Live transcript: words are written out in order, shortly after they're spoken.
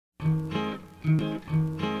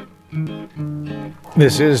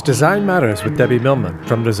This is Design Matters with Debbie Millman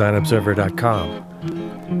from DesignObserver.com.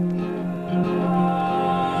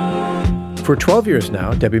 For 12 years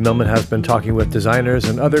now, Debbie Millman has been talking with designers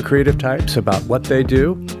and other creative types about what they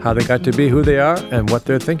do, how they got to be who they are, and what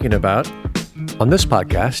they're thinking about. On this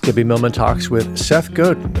podcast, Debbie Millman talks with Seth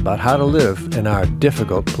Godin about how to live in our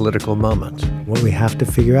difficult political moment. What we have to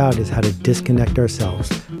figure out is how to disconnect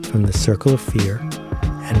ourselves from the circle of fear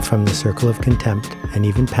and from the circle of contempt and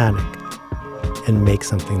even panic and make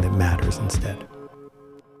something that matters instead.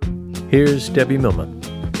 Here's Debbie Millman.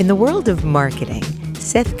 In the world of marketing,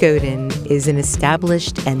 Seth Godin is an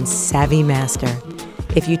established and savvy master.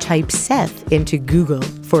 If you type Seth into Google,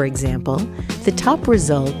 for example, the top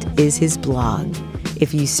result is his blog.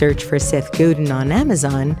 If you search for Seth Godin on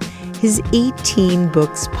Amazon, his 18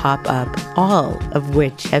 books pop up, all of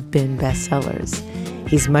which have been bestsellers.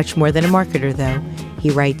 He's much more than a marketer, though. He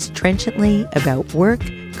writes trenchantly about work,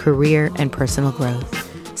 career, and personal growth.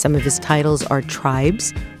 Some of his titles are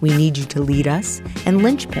Tribes, We Need You to Lead Us, and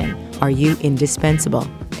Linchpin, Are You Indispensable?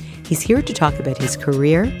 He's here to talk about his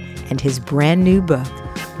career and his brand new book,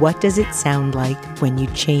 What Does It Sound Like When You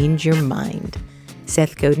Change Your Mind?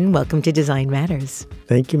 Seth Godin, welcome to Design Matters.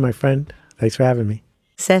 Thank you, my friend. Thanks for having me.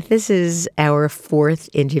 Seth, this is our fourth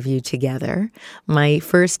interview together. My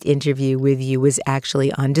first interview with you was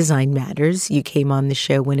actually on Design Matters. You came on the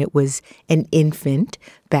show when it was an infant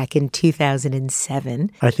back in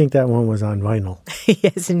 2007. I think that one was on vinyl.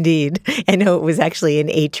 Yes, indeed. I know it was actually an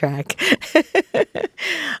 8-track.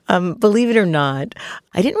 Believe it or not,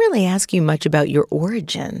 I didn't really ask you much about your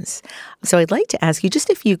origins. So I'd like to ask you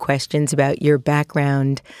just a few questions about your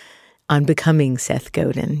background on becoming Seth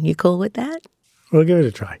Godin. You cool with that? We'll give it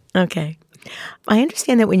a try. Okay. I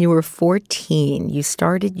understand that when you were 14, you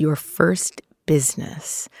started your first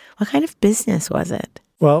business. What kind of business was it?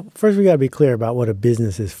 Well, first we got to be clear about what a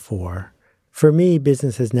business is for. For me,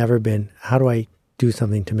 business has never been, how do I do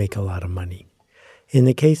something to make a lot of money? In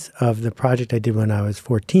the case of the project I did when I was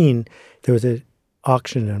 14, there was an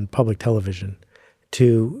auction on public television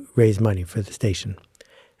to raise money for the station.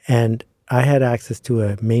 And I had access to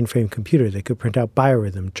a mainframe computer that could print out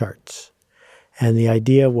biorhythm charts. And the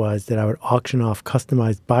idea was that I would auction off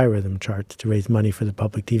customized biorhythm charts to raise money for the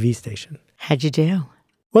public TV station. How'd you do?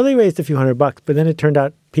 Well, they raised a few $100, but then it turned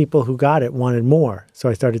out people who got it wanted more. So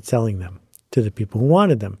I started selling them to the people who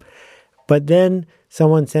wanted them. But then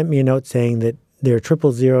someone sent me a note saying that their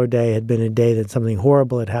 000 day had been a day that something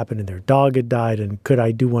horrible had happened and their dog had died, and could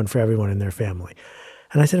I do one for everyone in their family?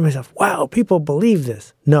 And I said to myself, wow, people believe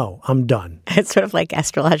this. No, I'm done. It's sort of like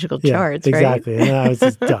astrological charts, exactly. right? Exactly. And then I was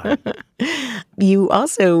just done. You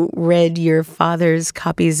also read your father's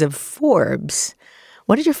copies of Forbes.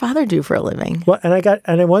 What did your father do for a living? Well, and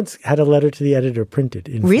I once had a letter to the editor printed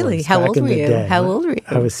in Really? Forbes How back old in were the you? day. How old were you?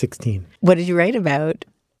 I was 16. What did you write about?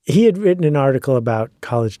 He had written an article about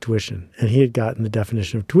college tuition, and he had gotten the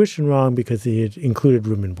definition of tuition wrong because he had included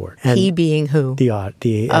room and board. And he being who? The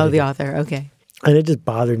editor. Oh, the author. Okay. And it just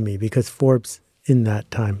bothered me because Forbes in that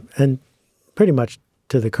time, and pretty much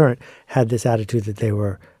to the current, had this attitude that they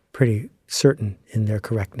were pretty certain in their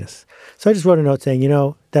correctness. So I just wrote a note saying,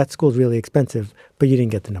 that school's really expensive, but you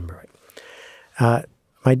didn't get the number right.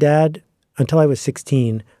 My dad, until I was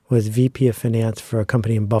 16, was VP of finance for a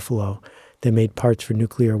company in Buffalo that made parts for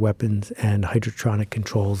nuclear weapons and hydrotronic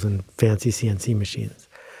controls and fancy CNC machines.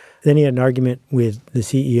 Then he had an argument with the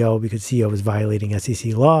CEO because the CEO was violating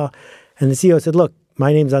SEC law. And the CEO said, look,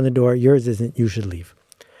 my name's on the door. Yours isn't. You should leave.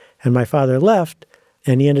 And my father left,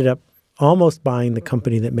 and he ended up almost buying the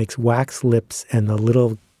company that makes wax lips and the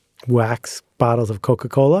little wax bottles of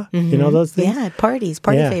Coca-Cola. Mm-hmm. You know those things? Yeah, party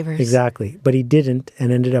favors. Exactly. But he didn't,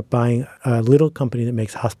 and ended up buying a little company that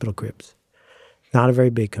makes hospital cribs. Not a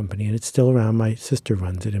very big company, and it's still around. My sister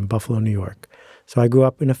runs it in Buffalo, New York. So I grew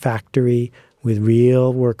up in a factory with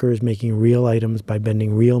real workers making real items by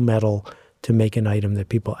bending real metal to make an item that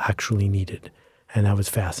people actually needed. And that was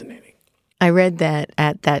fascinating. I read that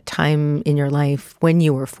at that time in your life, when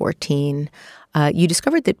you were 14, you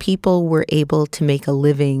discovered that people were able to make a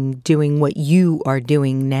living doing what you are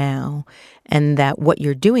doing now, and that what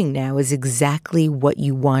you're doing now is exactly what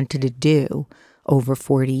you wanted to do over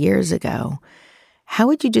 40 years ago. How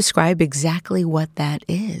would you describe exactly what that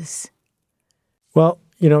is? Well,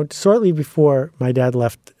 shortly before my dad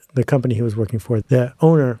left the company he was working for, the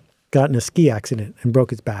owner got in a ski accident and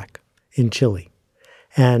broke his back in Chile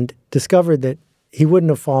and discovered that he wouldn't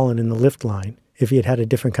have fallen in the lift line if he had had a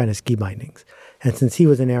different kind of ski bindings. And since he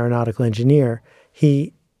was an aeronautical engineer,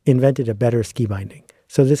 he invented a better ski binding.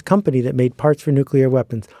 So this company that made parts for nuclear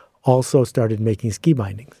weapons also started making ski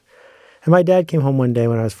bindings. And my dad came home one day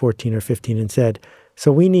when I was 14 or 15 and said,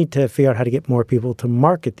 so we need to figure out how to get more people to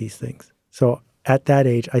market these things. So at that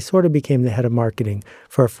age, I sort of became the head of marketing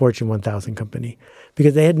for a Fortune 1000 company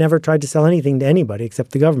because they had never tried to sell anything to anybody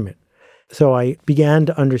except the government. So I began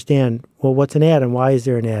to understand, well, what's an ad and why is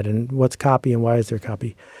there an ad, and what's copy and why is there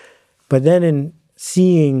copy? But then in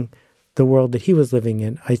seeing the world that he was living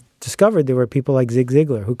in, I discovered there were people like Zig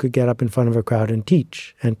Ziglar who could get up in front of a crowd and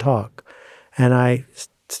teach and talk. And I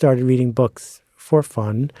started reading books for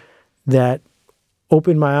fun that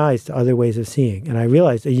opened my eyes to other ways of seeing. And I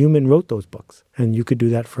realized a human wrote those books, and you could do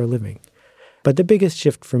that for a living. But the biggest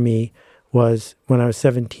shift for me was when I was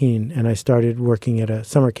 17 and I started working at a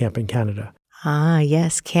summer camp in Canada. Ah,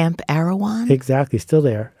 yes, Camp Arawan. Exactly, still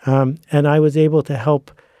there. And I was able to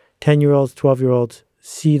help 10-year-olds, 12-year-olds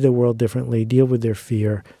see the world differently, deal with their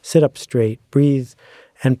fear, sit up straight, breathe,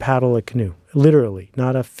 and paddle a canoe. Literally,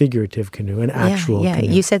 not a figurative canoe, an actual canoe.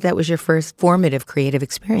 You said that was your first formative creative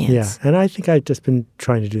experience. Yeah, and I think I've just been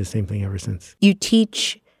trying to do the same thing ever since. You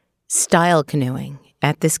teach style canoeing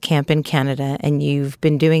at this camp in Canada, and you've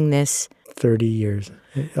been doing this 30 years.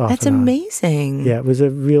 That's amazing. Yeah, it was a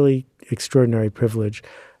really extraordinary privilege.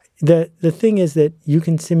 The thing is that you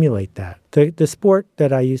can simulate that. The sport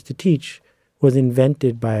that I used to teach was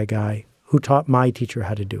invented by a guy who taught my teacher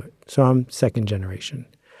how to do it. So I'm second generation.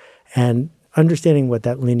 And understanding what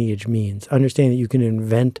that lineage means, understanding that you can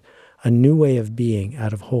invent a new way of being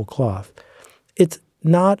out of whole cloth, it's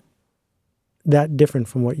not that different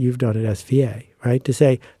from what you've done at SVA, right? To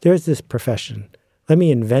say, there's this profession. Let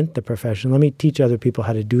me invent the profession. Let me teach other people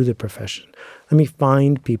how to do the profession. Let me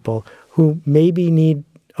find people who maybe need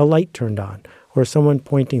a light turned on or someone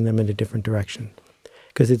pointing them in a different direction.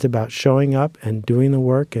 Because it's about showing up and doing the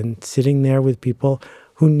work and sitting there with people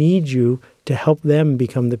who need you to help them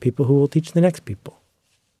become the people who will teach the next people.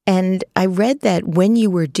 And I read that when you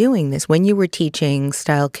were doing this, when you were teaching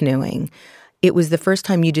style canoeing, it was the first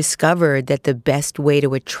time you discovered that the best way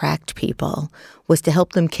to attract people was to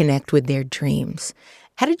help them connect with their dreams.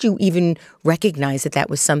 How did you even recognize that that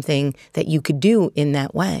was something that you could do in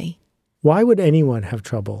that way? Why would anyone have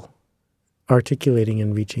trouble articulating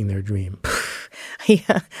and reaching their dream?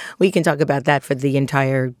 Yeah, we can talk about that for the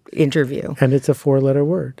entire interview. And it's a 4-letter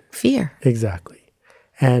word. Fear. Exactly.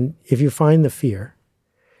 And if you find the fear,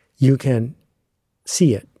 you can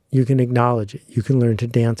see it. You can acknowledge it. You can learn to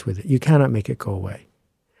dance with it. You cannot make it go away.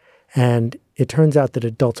 And it turns out that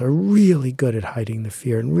adults are really good at hiding the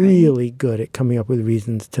fear and really good at coming up with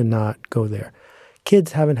reasons to not go there.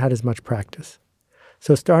 Kids haven't had as much practice.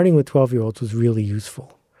 So starting with 12-year-olds was really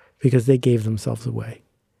useful because they gave themselves away.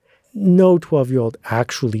 No 12-year-old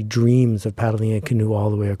actually dreams of paddling a canoe all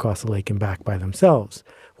the way across the lake and back by themselves.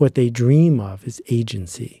 What they dream of is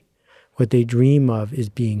agency. What they dream of is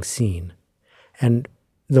being seen. And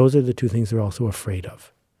those are the two things they're also afraid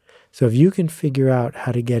of. So if you can figure out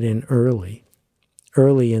how to get in early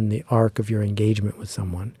in the arc of your engagement with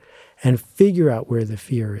someone, and figure out where the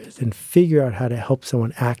fear is, and figure out how to help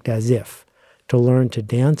someone act as if, to learn to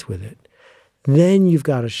dance with it, then you've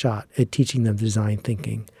got a shot at teaching them design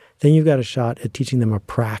thinking. Then you've got a shot at teaching them a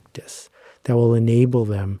practice that will enable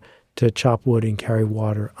them to chop wood and carry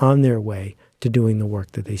water on their way to doing the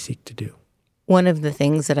work that they seek to do. One of the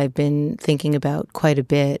things that I've been thinking about quite a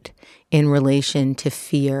bit in relation to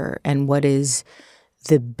fear and what is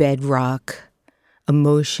the bedrock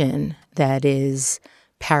emotion that is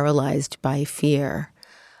paralyzed by fear,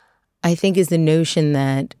 I think is the notion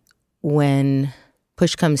that when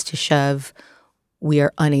push comes to shove, we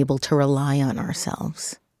are unable to rely on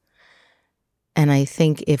ourselves. And I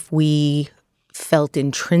think if we felt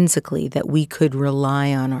intrinsically that we could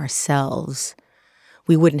rely on ourselves,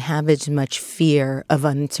 we wouldn't have as much fear of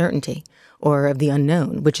uncertainty or of the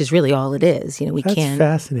unknown, which is really all it is. You know, we That's can't.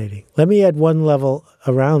 That's fascinating. Let me add one level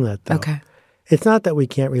around that, though. Okay. It's not that we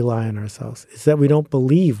can't rely on ourselves. It's that we don't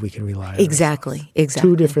believe we can rely on ourselves. Exactly.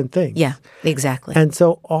 Two different things. Yeah, exactly. And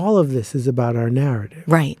so all of this is about our narrative.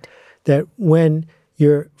 Right. That when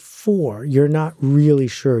you're 4, you're not really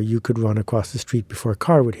sure you could run across the street before a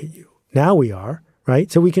car would hit you. Now we are,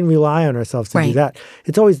 right? So we can rely on ourselves to do that.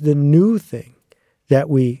 It's always the new thing that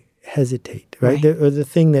we hesitate, right? Or the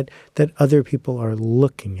thing that other people are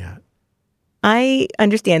looking at. I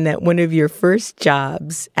understand that one of your first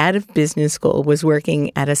jobs out of business school was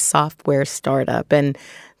working at a software startup, and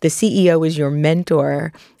the CEO was your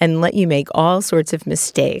mentor and let you make all sorts of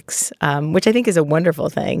mistakes, which I think is a wonderful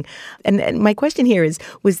thing. And my question here is,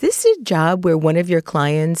 was this a job where one of your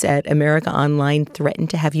clients at America Online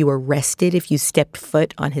threatened to have you arrested if you stepped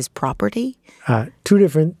foot on his property? 2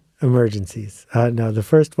 different emergencies. No, the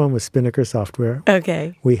first one was Spinnaker Software.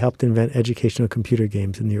 Okay. We helped invent educational computer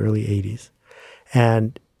games in the early 80s.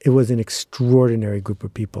 And it was an extraordinary group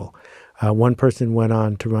of people. One person went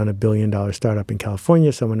on to run a $1 billion startup in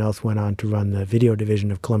California. Someone else went on to run the video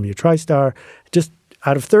division of Columbia TriStar. Just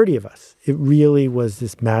out of 30 of us, it really was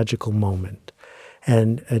this magical moment.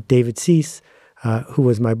 And David Cease, who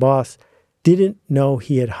was my boss, didn't know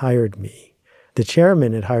he had hired me. The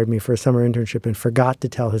chairman had hired me for a summer internship and forgot to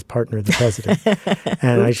tell his partner, the president.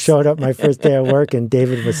 And I showed up my first day at work, and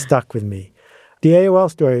David was stuck with me. The AOL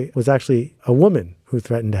story was actually a woman who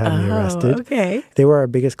threatened to have me arrested. Okay. They were our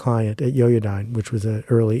biggest client at Yoyodyne, which was an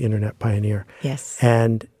early internet pioneer. Yes.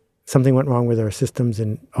 And something went wrong with our systems,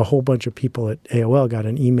 and a whole bunch of people at AOL got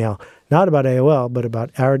an email, not about AOL, but about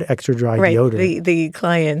Arid Extra Dry deodorant. Right. The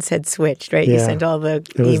clients had switched, right? Yeah. You sent all the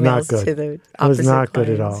emails to the opposite It was not clients. good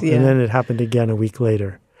at all. Yeah. And then it happened again a week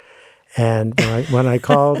later. And when I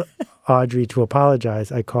called Audrey to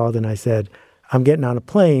apologize, I called and I said, I'm getting on a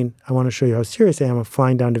plane. I want to show you how serious I am. I'm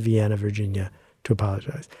flying down to Vienna, Virginia to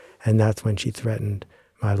apologize. And that's when she threatened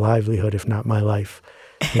my livelihood, if not my life.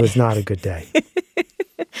 It was not a good day.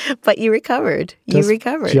 But you recovered.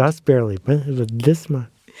 Just barely. But it was this much.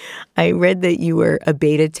 I read that you were a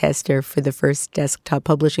beta tester for the first desktop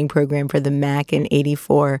publishing program for the Mac in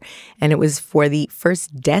 '84, and it was for the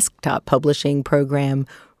first desktop publishing program,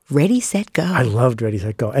 Ready, Set, Go. I loved Ready,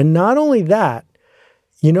 Set, Go. And not only that,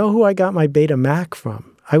 you know who I got my beta Mac from?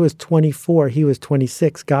 I was 24. He was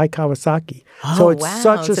 26. Guy Kawasaki. Oh, so it's wow.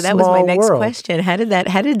 such a So that small was my next world. question. How did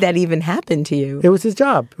that even happen to you? It was his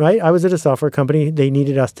job, right? I was at a software company. They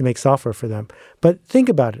needed us to make software for them. But think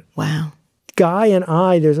about it. Wow. Guy and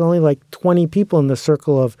I, there's only like 20 people in the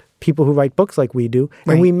circle of people who write books like we do.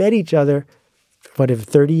 Right. And we met each other,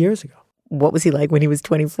 30 years ago. What was he like when he was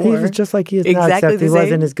 24? He was just like he is now, Exactly except the he same?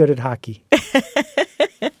 wasn't as good at hockey.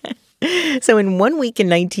 So in 1 week in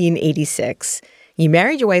 1986, you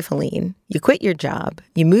married your wife, Helene, you quit your job,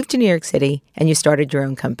 you moved to New York City, and you started your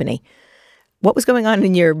own company. What was going on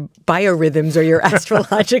in your biorhythms or your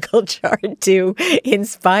astrological chart to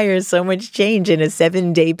inspire so much change in a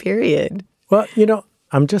 7-day period? Well,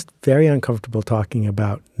 I'm just very uncomfortable talking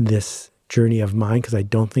about this journey of mine because I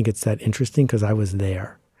don't think it's that interesting because I was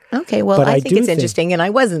there. Okay, well, But I I think do it's think- interesting, and I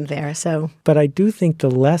wasn't there, so... But I do think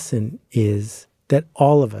the lesson is that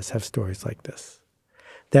all of us have stories like this.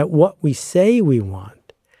 That what we say we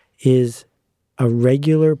want is a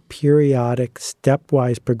regular, periodic,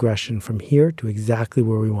 stepwise progression from here to exactly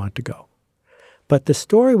where we want to go. But the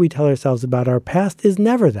story we tell ourselves about our past is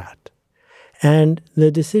never that. And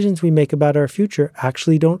the decisions we make about our future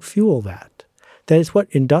actually don't fuel that. That is what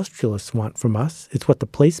industrialists want from us. It's what the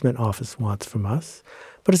placement office wants from us.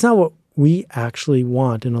 But it's not what we actually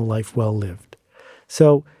want in a life well lived.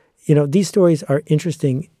 So, these stories are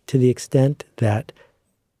interesting to the extent that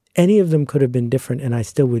any of them could have been different and I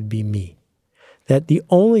still would be me. That the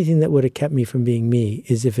only thing that would have kept me from being me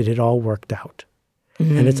is if it had all worked out.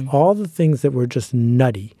 Mm-hmm. And it's all the things that were just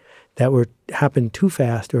nutty, that happened too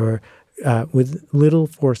fast or with little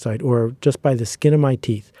foresight or just by the skin of my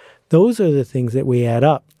teeth. Those are the things that we add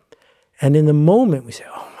up. And in the moment we say,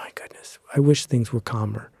 oh my goodness, I wish things were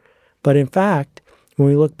calmer. But in fact, when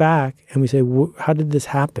we look back and we say, how did this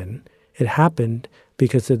happen? It happened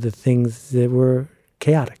because of the things that were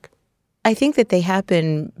chaotic. I think that they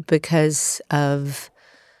happen because of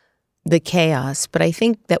the chaos, but I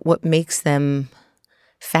think that what makes them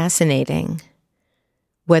fascinating,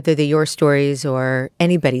 whether they're your stories or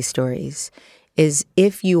anybody's stories, is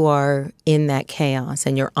if you are in that chaos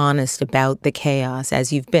and you're honest about the chaos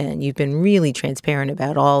as you've been really transparent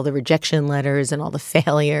about all the rejection letters and all the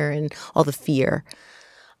failure and all the fear.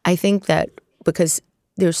 I think that because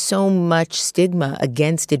there's so much stigma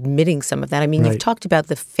against admitting some of that. I mean, Right. You've talked about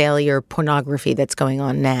the failure pornography that's going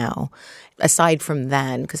on now. Aside from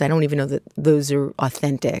that, because I don't even know that those are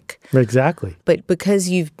authentic. Exactly. But because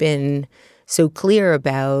you've been so clear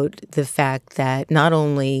about the fact that not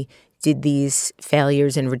only did these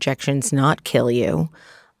failures and rejections not kill you,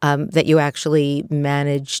 that you actually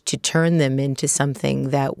managed to turn them into something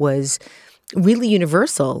that was really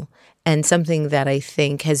universal and something that I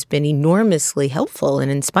think has been enormously helpful and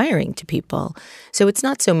inspiring to people. So it's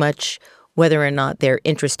not so much whether or not they're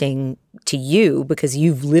interesting to you because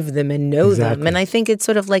you've lived them and know them. Exactly. And I think it's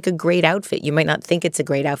sort of like a great outfit. You might not think it's a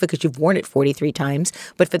great outfit because you've worn it 43 times,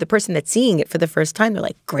 but for the person that's seeing it for the first time, they're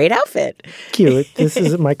like, great outfit. Cute. This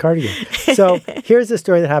is my cardigan. So here's the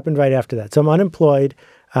story that happened right after that. So I'm unemployed.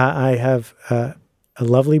 I have a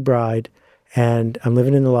lovely bride, and I'm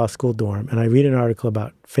living in the law school dorm, and I read an article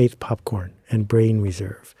about faith popcorn and brain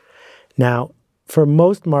reserve. Now, for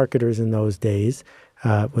most marketers in those days,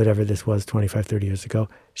 whatever this was, 25, 30 years ago,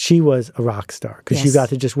 she was a rock star because she Yes. got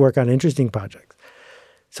to just work on interesting projects.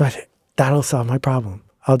 So I said, that'll solve my problem.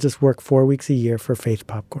 I'll just work 4 weeks a year for Faith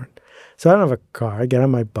Popcorn. So I don't have a car. I get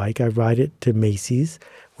on my bike. I ride it to Macy's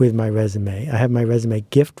with my resume. I have my resume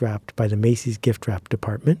gift wrapped by the Macy's gift wrap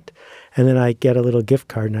department. And then I get a little gift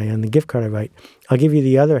card, and on the gift card I write, I'll give you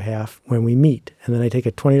the other half when we meet. And then I take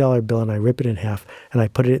a $20 bill and I rip it in half and I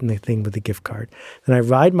put it in the thing with the gift card. Then I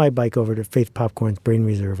ride my bike over to Faith Popcorn's Brain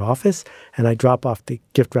Reserve office and I drop off the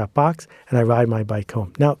gift wrap box and I ride my bike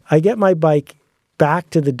home. Now, I get my bike back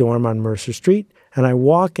to the dorm on Mercer Street and I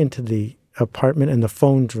walk into the apartment and the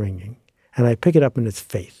phone's ringing. And I pick it up and it's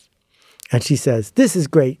Faith. And she says, "This is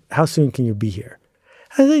great. How soon can you be here?"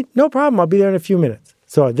 I say, "No problem. I'll be there in a few minutes."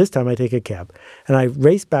 So this time I take a cab and I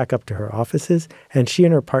race back up to her offices and she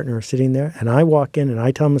and her partner are sitting there and I walk in and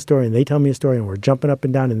I tell them a story and they tell me a story and we're jumping up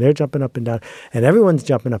and down and they're jumping up and down and everyone's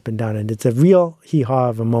jumping up and down and it's a real hee-haw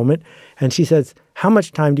of a moment. And she says, "How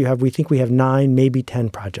much time do you have? We think we have 9, maybe 10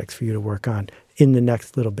 projects for you to work on in the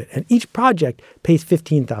next little bit. And each project pays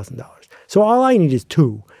 $15,000. So all I need is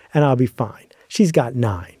 2 and I'll be fine." She's got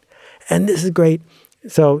 9. And this is great.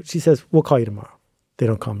 So she says, "We'll call you tomorrow." They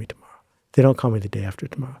don't call me tomorrow. They don't call me the day after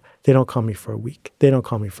tomorrow. They don't call me for a week. They don't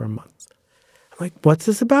call me for a month. I'm like, what's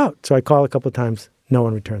this about? So I call a couple of times. No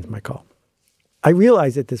one returns my call. I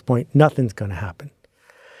realize at this point, nothing's going to happen.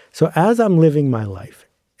 So as I'm living my life,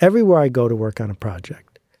 everywhere I go to work on a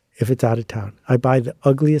project, if it's out of town, I buy the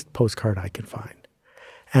ugliest postcard I can find.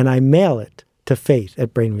 And I mail it to Faith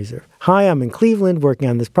at Brain Reserve. "Hi, I'm in Cleveland working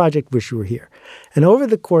on this project. Wish you were here." And over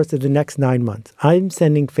the course of the next 9 months, I'm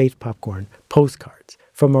sending Faith Popcorn postcards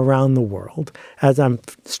from around the world as I'm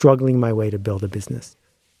struggling my way to build a business.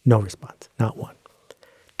 No response, not one.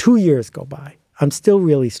 2 years go by. I'm still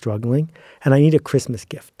really struggling, and I need a Christmas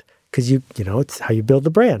gift because you know, it's how you build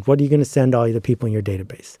the brand. What are you going to send all the people in your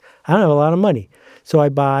database? I don't have a lot of money. So I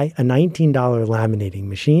buy a $19 laminating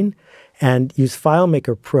machine and use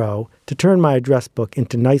FileMaker Pro to turn my address book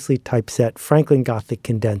into nicely typeset Franklin Gothic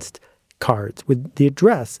condensed cards with the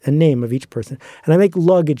address and name of each person. And I make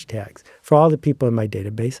luggage tags for all the people in my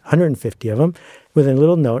database, 150 of them, with a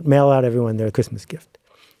little note, mail out everyone their Christmas gift.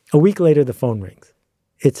 A week later, the phone rings.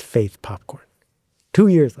 It's Faith Popcorn. 2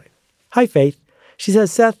 years later. "Hi, Faith." She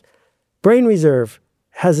says, "Seth, Brain Reserve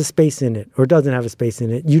has a space in it or doesn't have a space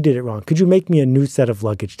in it. You did it wrong. Could you make me a new set of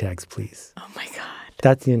luggage tags, please?" Oh, my God.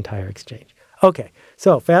 That's the entire exchange. Okay,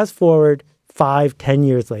 so fast forward 5, 10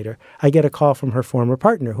 years later, I get a call from her former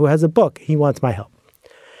partner who has a book. He wants my help.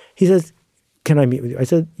 He says, "Can I meet with you?" I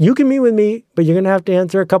said, "You can meet with me, but you're going to have to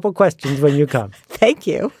answer a couple questions when you come." Thank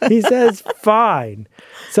you. He says, "Fine."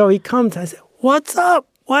 So he comes. I said, "What's up?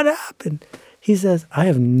 What happened?" He says, "I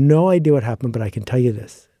have no idea what happened, but I can tell you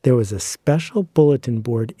this. There was a special bulletin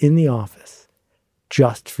board in the office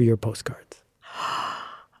just for your postcards."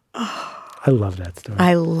 I love that story.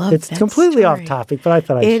 I love that story. It's completely off topic, but I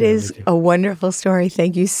thought I'd share it with you. It is a wonderful story.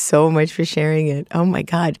 Thank you so much for sharing it. Oh, my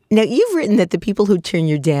God. Now, you've written that the people who turn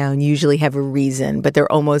you down usually have a reason, but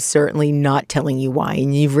they're almost certainly not telling you why.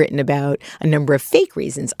 And you've written about a number of fake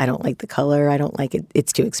reasons. "I don't like the color. I don't like it.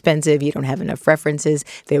 It's too expensive. You don't have enough references.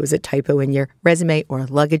 There was a typo in your resume or a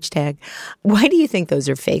luggage tag." Why do you think those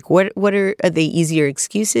are fake? What are they easier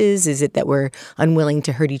excuses? Is it that we're unwilling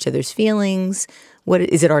to hurt each other's feelings? What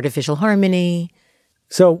is it, artificial harmony?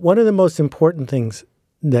 So one of the most important things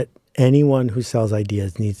that anyone who sells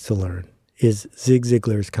ideas needs to learn is Zig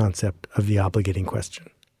Ziglar's concept of the obligating question.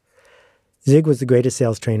 Zig was the greatest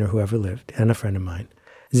sales trainer who ever lived and a friend of mine.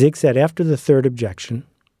 Zig said after the third objection,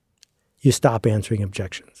 you stop answering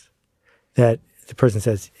objections. That the person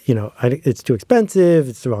says, you know, it's too expensive,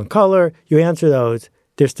 it's the wrong color. You answer those,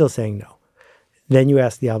 they're still saying no. Then you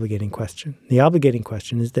ask the obligating question. The obligating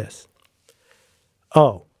question is this.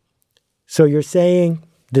 "Oh, so you're saying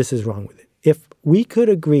this is wrong with it. If we could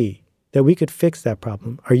agree that we could fix that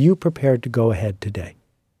problem, are you prepared to go ahead today?"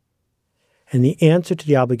 And the answer to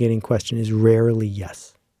the obligating question is rarely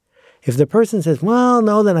yes. If the person says, "Well,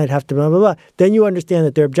 no, then I'd have to blah, blah, blah," then you understand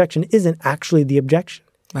that their objection isn't actually the objection.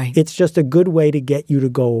 Right. It's just a good way to get you to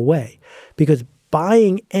go away. Because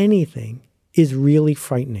buying anything is really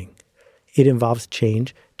frightening. It involves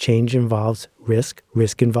change. Change involves risk.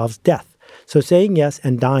 Risk involves death. So saying yes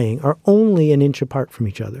and dying are only an inch apart from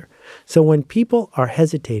each other. So when people are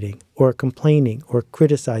hesitating or complaining or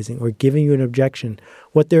criticizing or giving you an objection,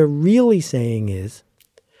 what they're really saying is,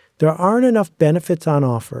 there aren't enough benefits on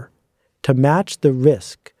offer to match the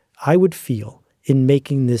risk I would feel in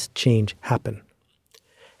making this change happen.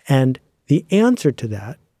 And the answer to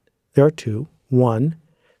that, there are two. One,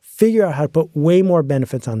 figure out how to put way more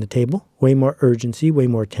benefits on the table, way more urgency, way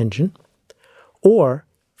more tension. Or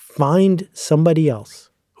find somebody else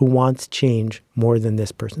who wants change more than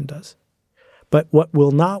this person does. But what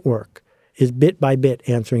will not work is bit by bit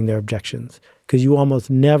answering their objections, because you almost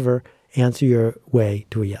never answer your way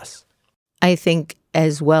to a yes. I think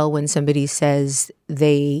as well when somebody says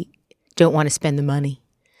they don't want to spend the money,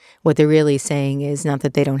 what they're really saying is not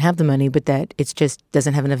that they don't have the money, but that it just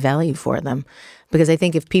doesn't have enough value for them. Because I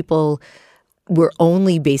think if people were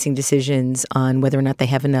only basing decisions on whether or not they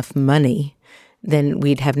have enough money, then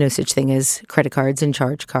we'd have no such thing as credit cards and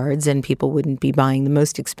charge cards, and people wouldn't be buying the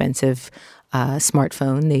most expensive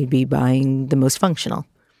smartphone. They'd be buying the most functional.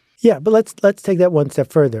 Yeah, but let's take that one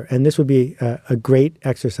step further. And this would be a great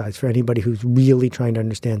exercise for anybody who's really trying to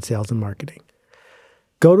understand sales and marketing.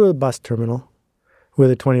 Go to a bus terminal with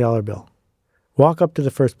a $20 bill. Walk up to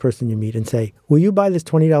the first person you meet and say, will you buy this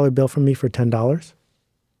 $20 bill from me for $10?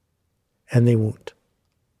 And they won't.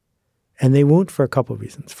 And they won't for a couple of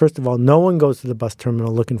reasons. First of all, no one goes to the bus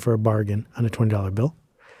terminal looking for a bargain on a $20 bill.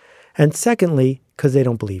 And secondly, because they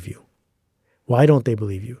don't believe you. Why don't they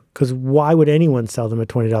believe you? Because why would anyone sell them a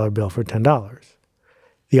 $20 bill for $10?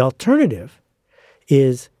 The alternative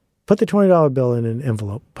is put the $20 bill in an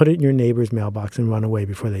envelope, put it in your neighbor's mailbox, and run away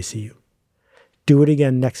before they see you. Do it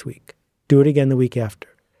again next week. Do it again the week after.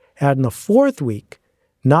 And in the fourth week,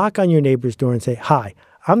 knock on your neighbor's door and say, hi,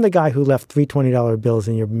 I'm the guy who left 3 $20 bills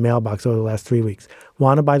in your mailbox over the last 3 weeks.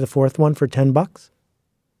 Want to buy the fourth one for $10?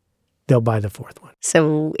 They'll buy the fourth one.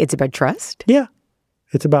 So it's about trust? Yeah.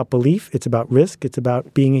 It's about belief. It's about risk. It's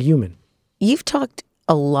about being a human. You've talked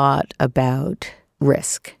a lot about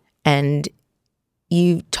risk, and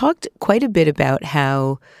you talked quite a bit about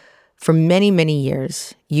how for many, many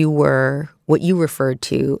years you were what you referred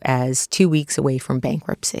to as 2 weeks away from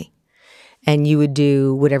bankruptcy. And you would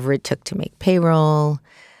do whatever it took to make payroll.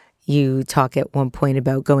 You talk at one point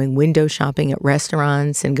about going window shopping at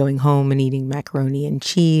restaurants and going home and eating macaroni and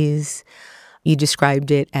cheese. You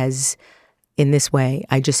described it as, in this way,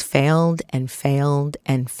 I just failed and failed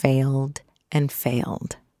and failed and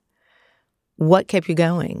failed. What kept you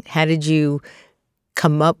going? How did you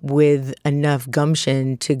come up with enough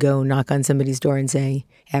gumption to go knock on somebody's door and say,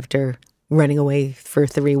 after running away for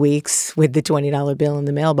 3 weeks with the $20 bill in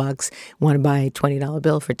the mailbox, want to buy a $20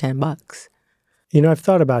 bill for $10? You know, I've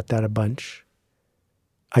thought about that a bunch.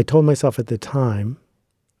 I told myself at the time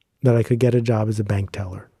that I could get a job as a bank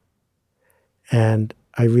teller. And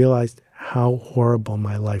I realized how horrible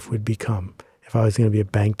my life would become if I was going to be a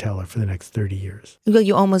bank teller for the next 30 years. Well,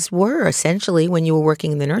 you almost were, essentially, when you were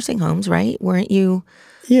working in the nursing homes, right? Weren't you?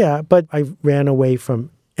 Yeah, but I ran away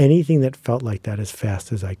from anything that felt like that as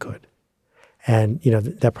fast as I could. And, you know,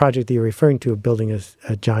 that project that you're referring to of building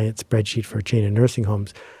a giant spreadsheet for a chain of nursing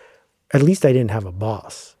homes, at least I didn't have a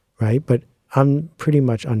boss, right? But I'm pretty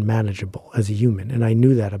much unmanageable as a human, and I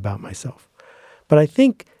knew that about myself. But I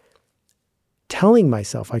think telling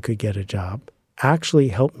myself I could get a job actually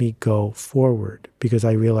helped me go forward because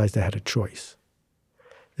I realized I had a choice.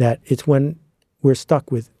 That it's when we're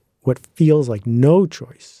stuck with what feels like no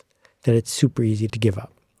choice that it's super easy to give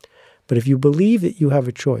up. But if you believe that you have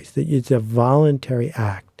a choice, that it's a voluntary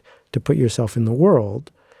act to put yourself in the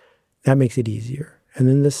world, that makes it easier. And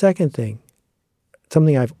then the second thing,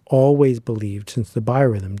 something I've always believed since the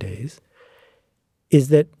biorhythm days, is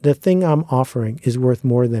that the thing I'm offering is worth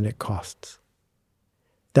more than it costs.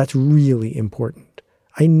 That's really important.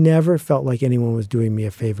 I never felt like anyone was doing me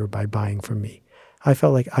a favor by buying from me. I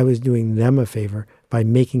felt like I was doing them a favor by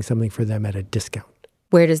making something for them at a discount.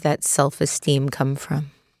 Where does that self-esteem come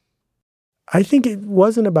from? I think it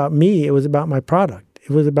wasn't about me. It was about my product.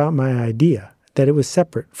 It was about my idea, that it was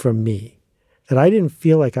separate from me, that I didn't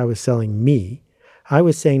feel like I was selling me. I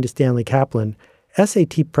was saying to Stanley Kaplan,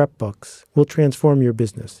 SAT prep books will transform your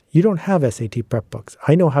business. You don't have SAT prep books.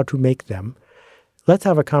 I know how to make them. Let's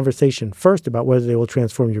have a conversation first about whether they will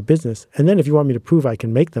transform your business. And then if you want me to prove I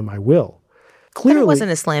can make them, I will. Clearly, but it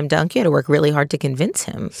wasn't a slam dunk. You had to work really hard to convince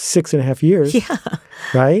him. 6.5 years. Yeah.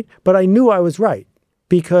 Right? But I knew I was right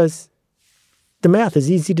because the math is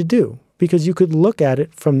easy to do, because you could look at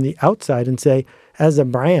it from the outside and say, as a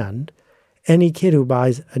brand, any kid who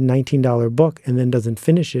buys a $19 book and then doesn't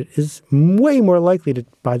finish it is way more likely to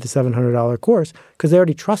buy the $700 course because they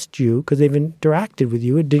already trust you because they've interacted with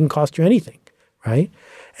you. It didn't cost you anything, right?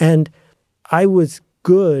 And I was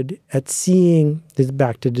good at seeing, this is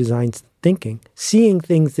back to design thinking, seeing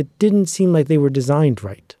things that didn't seem like they were designed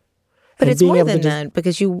right. But it's more than that,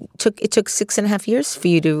 because it took 6.5 years for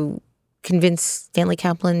you to convince Stanley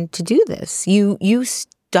Kaplan to do this. You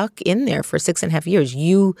stuck in there for 6.5 years.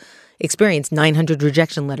 You experienced 900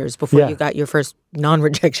 rejection letters before you got your first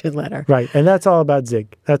non-rejection letter. Right. And that's all about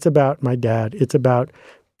Zig. That's about my dad. It's about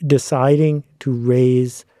deciding to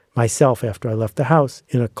raise myself after I left the house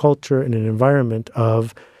in a culture, in an environment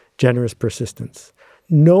of generous persistence.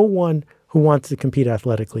 No one who wants to compete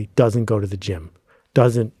athletically doesn't go to the gym,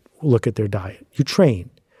 doesn't look at their diet. You train.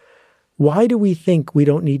 Why do we think we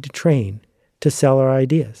don't need to train to sell our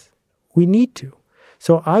ideas? We need to.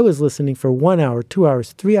 So I was listening for 1 hour, 2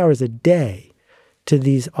 hours, 3 hours a day to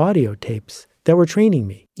these audio tapes that were training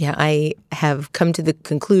me. Yeah, I have come to the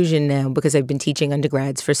conclusion now, because I've been teaching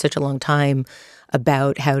undergrads for such a long time,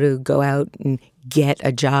 about how to go out and get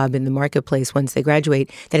a job in the marketplace once they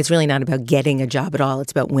graduate, that it's really not about getting a job at all.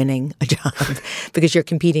 It's about winning a job because you're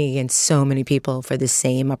competing against so many people for the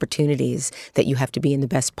same opportunities that you have to be in the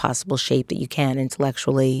best possible shape that you can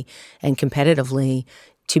intellectually and competitively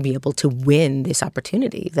to be able to win this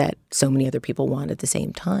opportunity that so many other people want at the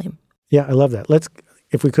same time. Yeah, I love that. Let's,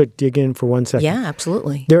 if we could, dig in for 1 second. Yeah,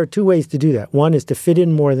 absolutely. There are two ways to do that. One is to fit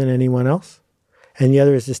in more than anyone else, and the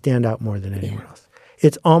other is to stand out more than anyone else.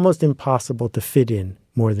 It's almost impossible to fit in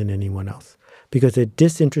more than anyone else because a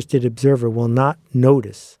disinterested observer will not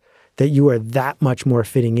notice that you are that much more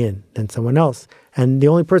fitting in than someone else. And the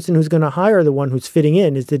only person who's going to hire the one who's fitting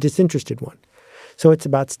in is the disinterested one. So it's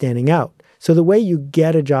about standing out. So the way you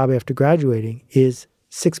get a job after graduating is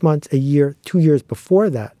 6 months, a year, 2 years before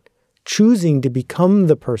that, choosing to become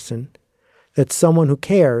the person that someone who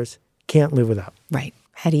cares can't live without. Right.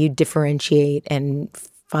 How do you differentiate and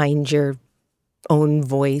find your own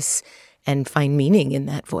voice and find meaning in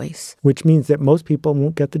that voice? Which means that most people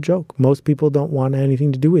won't get the joke. Most people don't want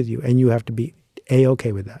anything to do with you, and you have to be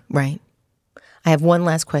A-okay with that. Right. I have one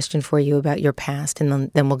last question for you about your past,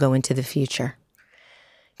 and then we'll go into the future.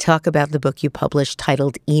 Talk about the book you published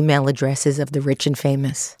titled Email Addresses of the Rich and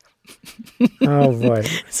Famous. Oh, boy.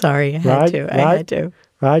 Sorry, I had to.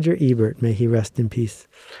 Roger Ebert, may he rest in peace.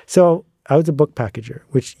 So I was a book packager,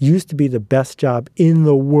 which used to be the best job in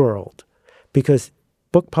the world because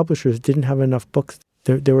book publishers didn't have enough books.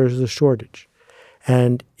 There was a shortage.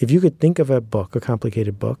 And if you could think of a book, a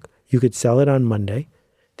complicated book, you could sell it on Monday.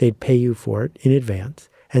 They'd pay you for it in advance,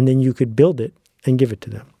 and then you could build it and give it to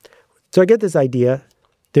them. So I get this idea.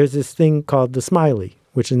 There's this thing called the smiley,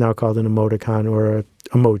 which is now called an emoticon or an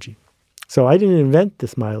emoji. So I didn't invent the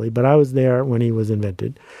smiley, but I was there when he was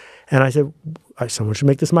invented. And I said, someone should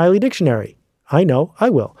make the smiley dictionary. I know, I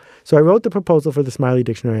will. So I wrote the proposal for the smiley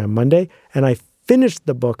dictionary on Monday, and I finished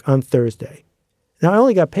the book on Thursday. Now, I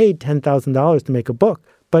only got paid $10,000 to make a book,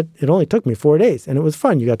 but it only took me 4 days, and it was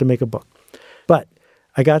fun. You got to make a book. But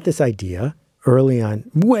I got this idea early on,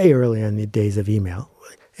 way early on in the days of email.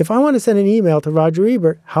 If I want to send an email to Roger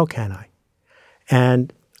Ebert, how can I?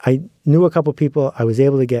 And I knew a couple people. I was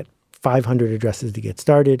able to get 500 addresses to get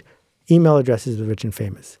started, email addresses of the rich and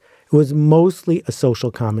famous. It was mostly a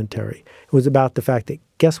social commentary. It was about the fact that,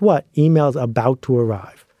 guess what? Email's about to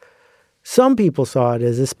arrive. Some people saw it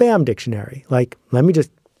as a spam dictionary. Like, let me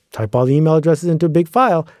just type all the email addresses into a big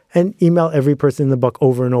file and email every person in the book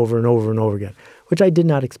over and over and over and over again, which I did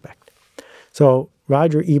not expect. So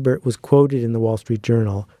Roger Ebert was quoted in the Wall Street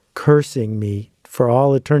Journal cursing me for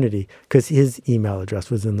all eternity because his email address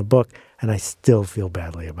was in the book, and I still feel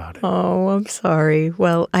badly about it. Oh, I'm sorry.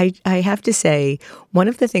 Well, I have to say, one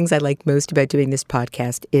of the things I like most about doing this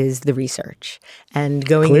podcast is the research and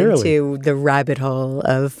going into the rabbit hole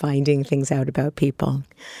of finding things out about people.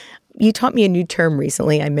 You taught me a new term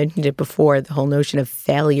recently. I mentioned it before, the whole notion of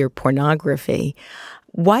failure pornography.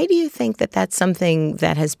 Why do you think that that's something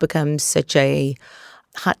that has become such a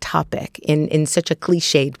hot topic in such a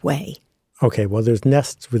cliched way? Okay, well, there's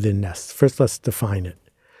nests within nests. First, let's define it.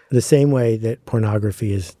 The same way that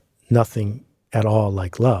pornography is nothing at all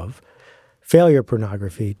like love, failure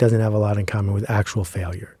pornography doesn't have a lot in common with actual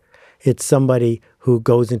failure. It's somebody who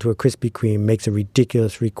goes into a Krispy Kreme, makes a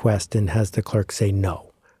ridiculous request, and has the clerk say no.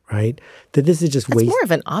 Right? That this is just waste. It's more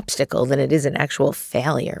of an obstacle than it is an actual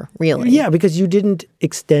failure, really. Yeah, because you didn't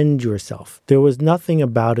extend yourself. There was nothing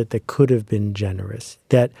about it that could have been generous,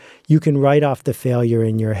 that you can write off the failure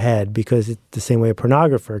in your head because it's the same way a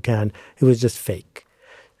pornographer can. It was just fake.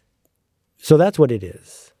 So that's what it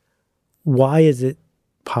is. Why is it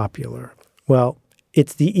popular? Well,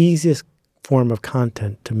 it's the easiest form of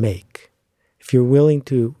content to make. If you're willing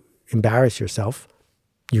to embarrass yourself,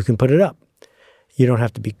 you can put it up. You don't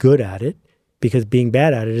have to be good at it because being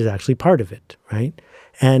bad at it is actually part of it, right?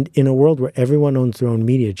 And in a world where everyone owns their own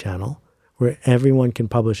media channel, where everyone can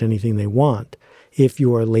publish anything they want, if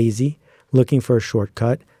you are lazy, looking for a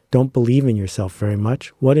shortcut, don't believe in yourself very much,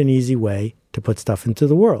 what an easy way to put stuff into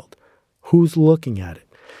the world. Who's looking at it?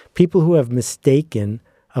 People who have mistaken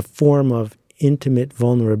a form of intimate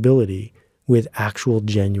vulnerability with actual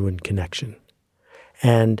genuine connection.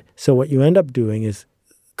 And so what you end up doing is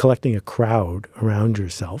collecting a crowd around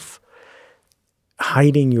yourself,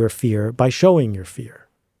 hiding your fear by showing your fear,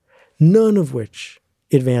 none of which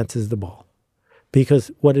advances the ball. Because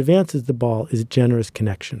what advances the ball is generous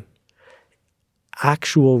connection,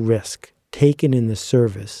 actual risk taken in the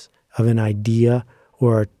service of an idea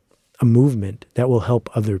or a movement that will help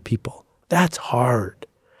other people. That's hard.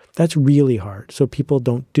 That's really hard. So people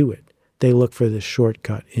don't do it. They look for the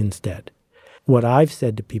shortcut instead. What I've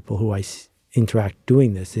said to people who I interact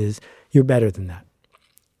doing this is, you're better than that,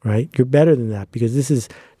 right? You're better than that because this is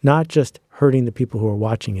not just hurting the people who are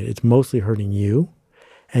watching it. It's mostly hurting you,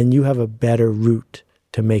 and you have a better route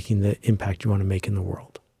to making the impact you want to make in the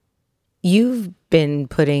world. You've been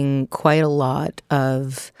putting quite a lot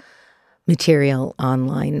of material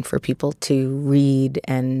online for people to read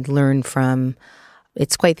and learn from.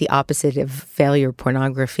 It's quite the opposite of failure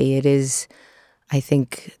pornography. It is, I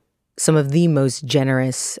think, some of the most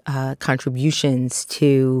generous contributions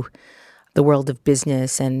to the world of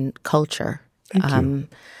business and culture. Thank you.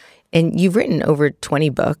 And you've written over 20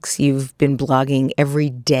 books. You've been blogging every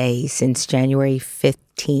day since January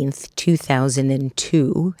 15th,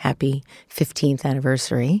 2002. Happy 15th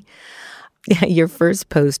anniversary. Your first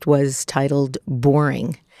post was titled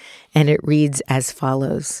Boring, and it reads as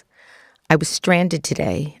follows. I was stranded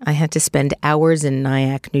today. I had to spend hours in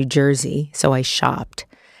Nyack, New Jersey, so I shopped.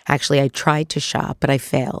 Actually, I tried to shop, but I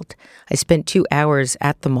failed. I spent 2 hours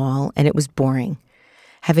at the mall, and it was boring.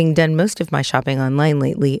 Having done most of my shopping online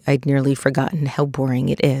lately, I'd nearly forgotten how boring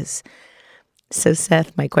it is. So,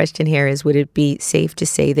 Seth, my question here is, would it be safe to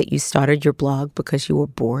say that you started your blog because you were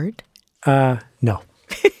bored? No.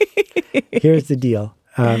 Here's the deal.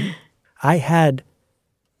 I had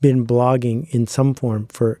been blogging in some form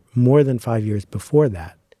for more than 5 years before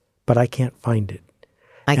that, but I can't find it.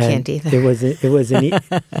 I can't either.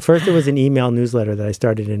 First it was an email newsletter that I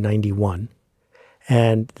started in 91,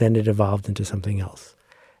 and then it evolved into something else.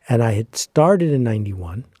 And I had started in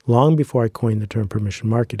 91, long before I coined the term permission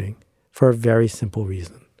marketing, for a very simple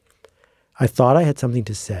reason. I thought I had something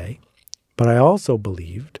to say, but I also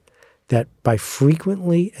believed that by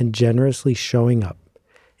frequently and generously showing up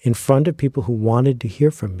in front of people who wanted to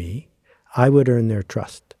hear from me, I would earn their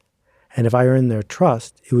trust. And if I earned their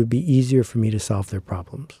trust, it would be easier for me to solve their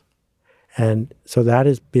problems. And so that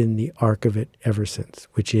has been the arc of it ever since,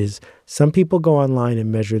 which is some people go online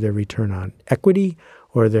and measure their return on equity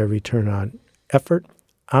or their return on effort.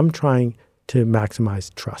 I'm trying to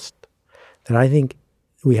maximize trust. That I think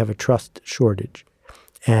we have a trust shortage.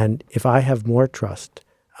 And if I have more trust,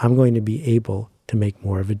 I'm going to be able to make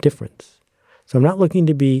more of a difference. So I'm not looking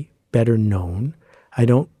to be better known. I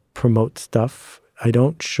don't promote stuff. I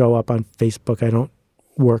don't show up on Facebook. I don't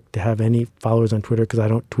work to have any followers on Twitter because I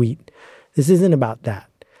don't tweet. This isn't about that.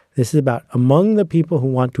 This is about among the people who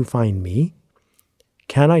want to find me,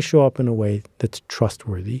 can I show up in a way that's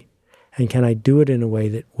trustworthy? And can I do it in a way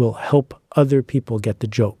that will help other people get the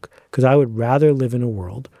joke? Because I would rather live in a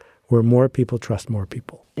world where more people trust more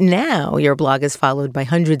people. Now your blog is followed by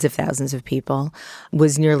hundreds of thousands of people,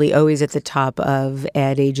 was nearly always at the top of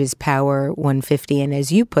Ad Age's Power 150. And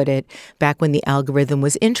as you put it, back when the algorithm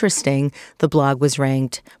was interesting, the blog was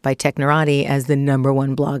ranked by Technorati as the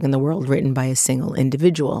 #1 blog in the world written by a single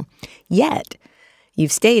individual. Yet,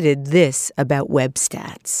 you've stated this about web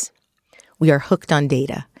stats. We are hooked on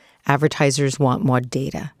data. Advertisers want more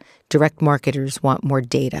data. Direct marketers want more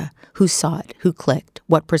data. Who saw it? Who clicked?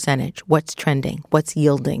 What percentage? What's trending? What's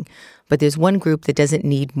yielding? But there's one group that doesn't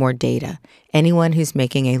need more data. Anyone who's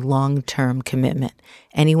making a long-term commitment.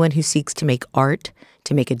 Anyone who seeks to make art,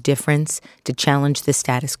 to make a difference, to challenge the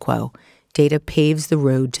status quo. Data paves the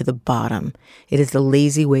road to the bottom. It is the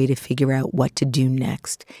lazy way to figure out what to do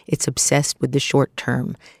next. It's obsessed with the short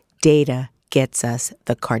term. Data gets us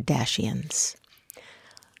the Kardashians.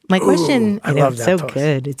 My question, I love that so post.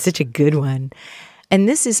 good. It's such a good one. And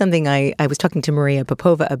this is something I was talking to Maria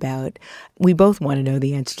Popova about. We both want to know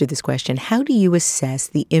the answer to this question. How do you assess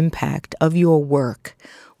the impact of your work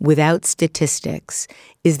without statistics?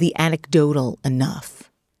 Is the anecdotal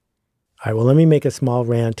enough? All right, well, let me make a small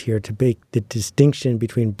rant here to make the distinction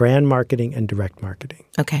between brand marketing and direct marketing.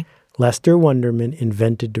 Okay. Lester Wunderman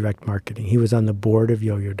invented direct marketing. He was on the board of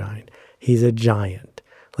Yo-Yo-Dine. He's a giant.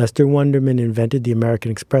 Lester Wunderman invented the American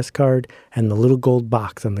Express card and the little gold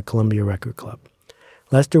box on the Columbia Record Club.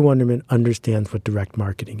 Lester Wunderman understands what direct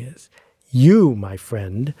marketing is. You, my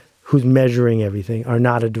friend, who's measuring everything, are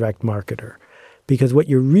not a direct marketer. Because what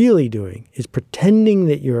you're really doing is pretending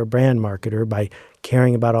that you're a brand marketer by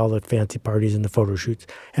caring about all the fancy parties and the photo shoots,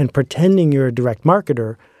 and pretending you're a direct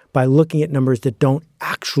marketer by looking at numbers that don't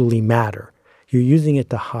actually matter. You're using it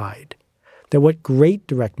to hide. That what great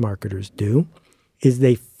direct marketers do is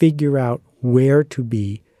they figure out where to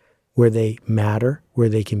be, where they matter, where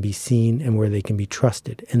they can be seen, and where they can be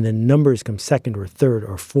trusted. And then numbers come second or third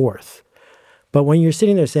or fourth. But when you're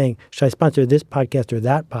sitting there saying, should I sponsor this podcast or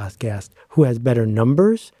that podcast? Who has better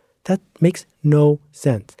numbers? That makes no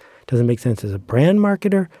sense. It doesn't make sense as a brand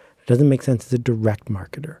marketer. It doesn't make sense as a direct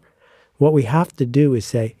marketer. What we have to do is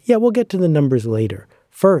say, yeah, we'll get to the numbers later.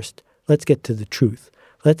 First, let's get to the truth.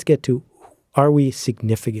 Let's get to, are we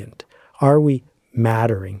significant? Are we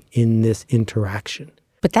mattering in this interaction?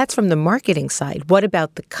 But that's from the marketing side. What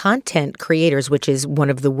about the content creators, which is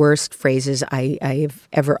one of the worst phrases I have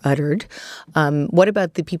ever uttered? What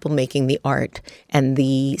about the people making the art and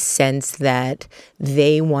the sense that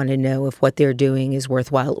they want to know if what they're doing is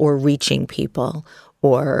worthwhile or reaching people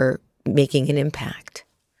or making an impact?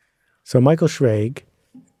 So Michael Schrage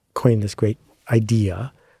coined this great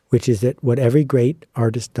idea, which is that what every great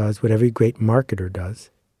artist does, what every great marketer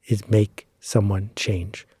does, is make someone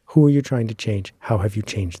change. Who are you trying to change? How have you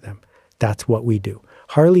changed them? That's what we do.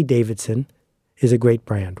 Harley-Davidson is a great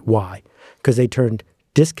brand. Why? Because they turned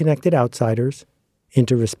disconnected outsiders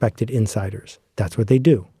into respected insiders. That's what they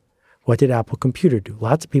do. What did Apple Computer do?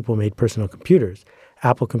 Lots of people made personal computers.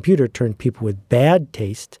 Apple Computer turned people with bad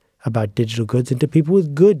taste about digital goods into people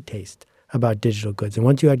with good taste about digital goods. And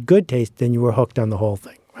once you had good taste, then you were hooked on the whole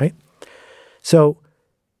thing, right? So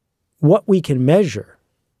what we can measure,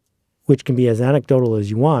 which can be as anecdotal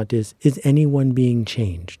as you want, is anyone being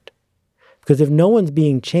changed? Because if no one's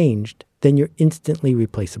being changed, then you're instantly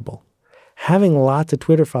replaceable. Having lots of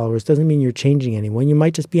Twitter followers doesn't mean you're changing anyone. You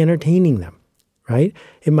might just be entertaining them, right?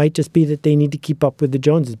 It might just be that they need to keep up with the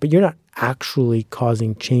Joneses, but you're not actually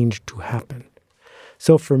causing change to happen.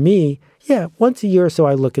 So for me, yeah, once a year or so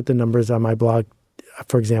I look at the numbers on my blog.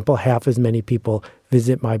 For example, half as many people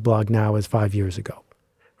visit my blog now as 5 years ago,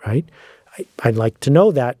 right? I'd like to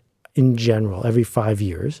know that in general every 5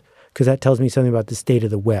 years, because that tells me something about the state of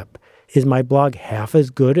the web. Is my blog half as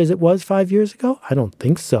good as it was 5 years ago? I don't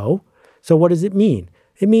think so. So what does it mean?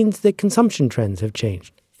 It means that consumption trends have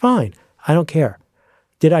changed. Fine. I don't care.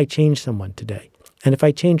 Did I change someone today? And if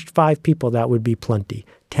I changed 5 people, that would be plenty.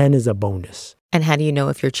 10 is a bonus. And how do you know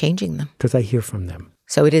if you're changing them? Because I hear from them.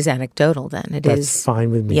 So it is anecdotal then. That's fine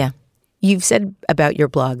with me. Yeah. You've said about your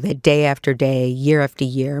blog that day after day, year after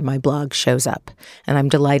year, my blog shows up. And I'm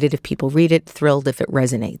delighted if people read it, thrilled if it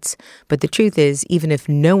resonates. But the truth is, even if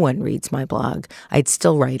no one reads my blog, I'd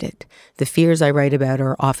still write it. The fears I write about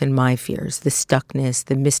are often my fears, the stuckness,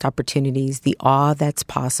 the missed opportunities, the awe that's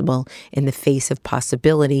possible in the face of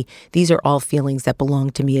possibility. These are all feelings that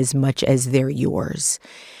belong to me as much as they're yours.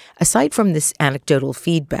 Aside from this anecdotal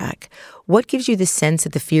feedback, what gives you the sense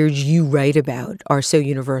that the fears you write about are so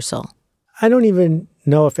universal? I don't even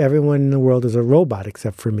know if everyone in the world is a robot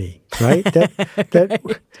except for me, right?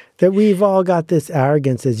 that we've all got this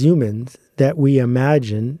arrogance as humans that we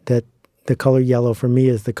imagine that the color yellow for me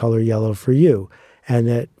is the color yellow for you, and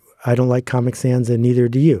that I don't like Comic Sans and neither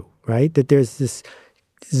do you, right? That there's this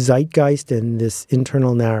zeitgeist and this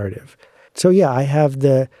internal narrative. So yeah, I have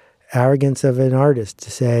the arrogance of an artist to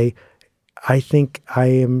say, I think I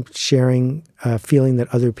am sharing a feeling that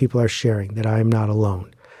other people are sharing, that I am not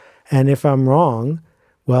alone. And if I'm wrong,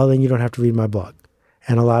 well, then you don't have to read my blog.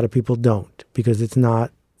 And a lot of people don't, because it's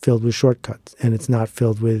not filled with shortcuts and it's not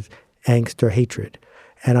filled with angst or hatred.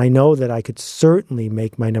 And I know that I could certainly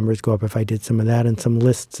make my numbers go up if I did some of that and some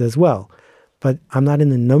lists as well. But I'm not in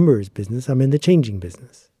the numbers business. I'm in the changing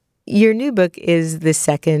business. Your new book is the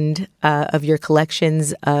second of your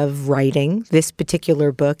collections of writing. This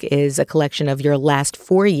particular book is a collection of your last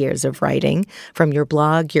 4 years of writing from your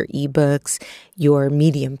blog, your ebooks, your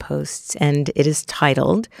Medium posts. And it is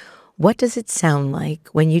titled, What Does It Sound Like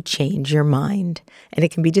When You Change Your Mind? And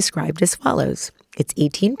it can be described as follows. It's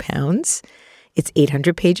 18 pounds. It's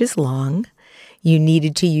 800 pages long. You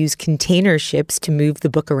needed to use container ships to move the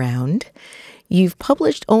book around. You've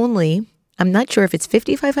published only, I'm not sure if it's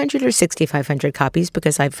 5,500 or 6,500 copies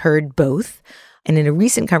because I've heard both. And in a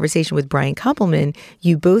recent conversation with Brian Koppelman,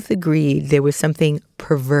 you both agreed there was something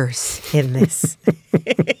perverse in this.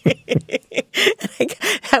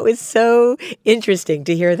 That was so interesting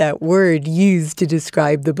to hear that word used to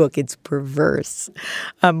describe the book. It's perverse.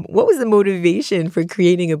 What was the motivation for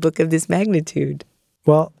creating a book of this magnitude?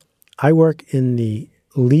 Well, I work in the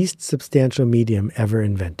least substantial medium ever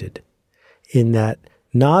invented, in that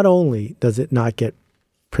not only does it not get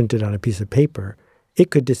printed on a piece of paper,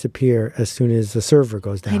 it could disappear as soon as the server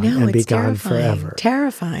goes down and be gone forever.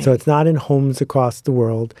 Terrifying. So it's not in homes across the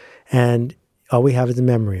world, and all we have is a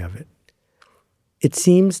memory of it. It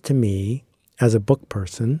seems to me, as a book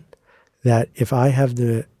person, that if I have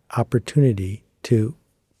the opportunity to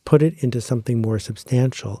put it into something more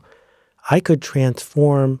substantial, I could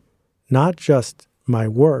transform not just my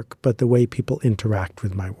work, but the way people interact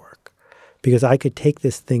with my work. Because I could take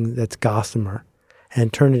this thing that's gossamer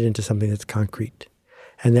and turn it into something that's concrete.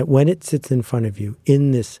 And that when it sits in front of you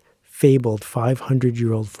in this fabled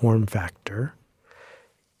 500-year-old form factor,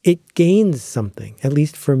 it gains something. At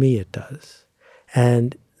least for me, it does.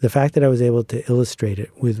 And the fact that I was able to illustrate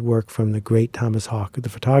it with work from the great Thomas Hawk, the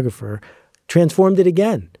photographer, transformed it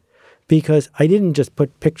again. Because I didn't just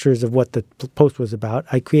put pictures of what the post was about.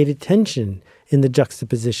 I created tension in the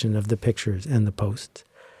juxtaposition of the pictures and the posts.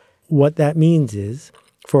 What that means is,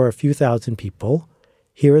 for a few thousand people,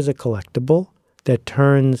 here is a collectible that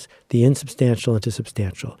turns the insubstantial into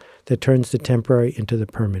substantial, that turns the temporary into the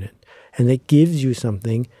permanent, and that gives you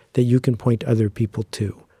something that you can point other people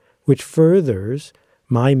to, which furthers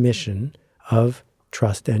my mission of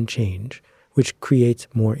trust and change, which creates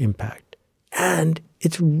more impact. And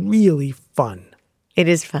it's really fun. It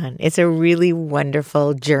is fun. It's a really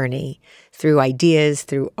wonderful journey through ideas,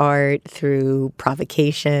 through art, through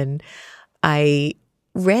provocation. I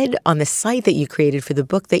read on the site that you created for the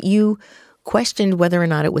book that you questioned whether or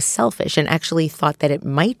not it was selfish and actually thought that it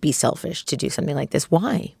might be selfish to do something like this.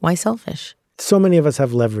 Why? Why selfish? So many of us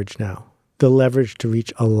have leverage now. The leverage to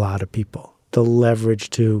reach a lot of people. The leverage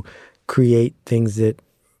to create things that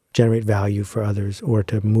generate value for others or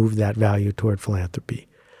to move that value toward philanthropy.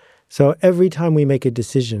 So every time we make a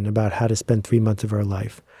decision about how to spend 3 months of our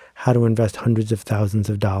life, how to invest hundreds of thousands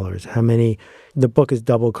of dollars, the book is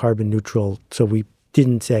double carbon neutral, so we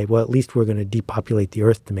didn't say, well, at least we're going to depopulate the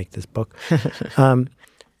earth to make this book.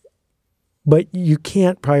 But you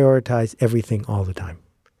can't prioritize everything all the time.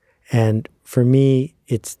 And for me,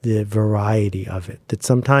 it's the variety of it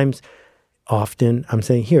that often I'm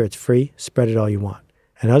saying, here, it's free, spread it all you want.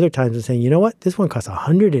 And other times I'm saying, you know what, this one costs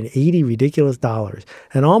 $180 ridiculous dollars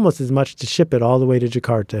and almost as much to ship it all the way to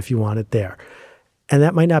Jakarta if you want it there. And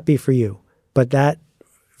that might not be for you. But that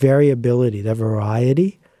variability, that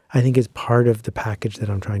variety, I think is part of the package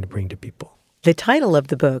that I'm trying to bring to people. The title of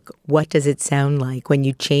the book, What Does It Sound Like When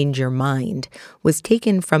You Change Your Mind, was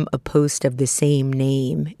taken from a post of the same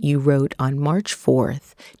name you wrote on March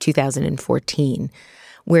 4th, 2014,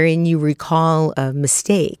 wherein you recall a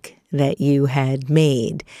mistake that you had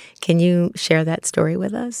made. Can you share that story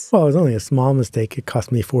with us? Well, it was only a small mistake. It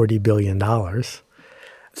cost me $40 billion.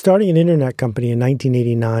 Starting an internet company in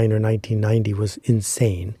 1989 or 1990 was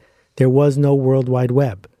insane. There was no World Wide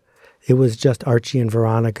Web. It was just Archie and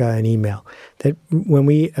Veronica and email. That when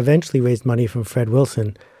we eventually raised money from Fred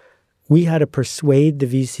Wilson, we had to persuade the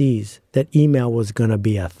VCs that email was going to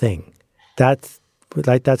be a thing. That's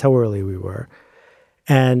how early we were.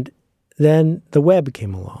 And then the web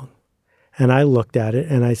came along. And I looked at it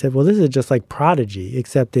and I said, well, this is just like Prodigy,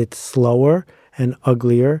 except it's slower and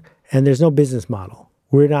uglier and there's no business model.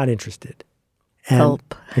 We're not interested.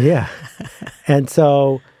 Help. Yeah. And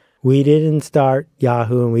so we didn't start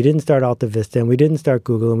Yahoo and we didn't start Alta Vista and we didn't start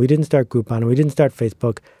Google and we didn't start Groupon and we didn't start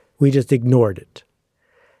Facebook. We just ignored it.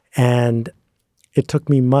 And it took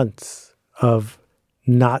me months of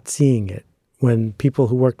not seeing it when people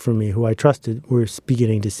who worked for me, who I trusted, were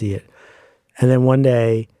beginning to see it. And then one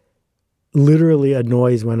day, literally a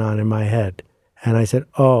noise went on in my head. And I said,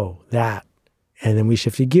 oh, that. And then we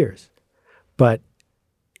shifted gears. But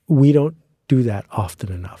we don't do that often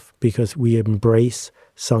enough because we embrace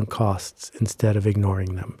sunk costs instead of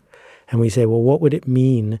ignoring them. And we say, well, what would it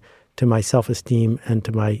mean to my self-esteem and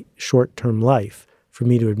to my short-term life for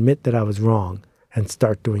me to admit that I was wrong and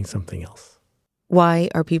start doing something else? Why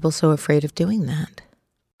are people so afraid of doing that?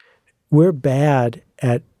 We're bad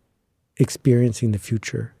at experiencing the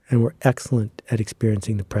future, and we're excellent at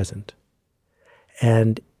experiencing the present.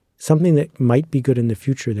 And something that might be good in the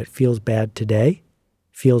future that feels bad today.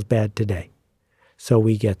 So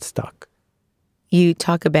we get stuck. You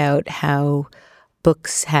talk about how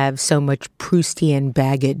books have so much Proustian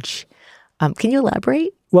baggage. Can you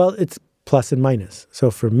elaborate? Well, it's plus and minus.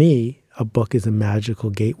 So for me, a book is a magical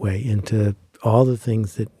gateway into all the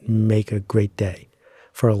things that make a great day.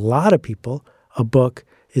 For a lot of people, a book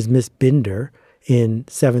is Miss Binder in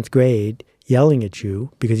 7th grade yelling at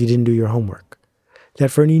you because you didn't do your homework.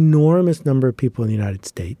 That for an enormous number of people in the United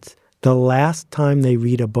States, the last time they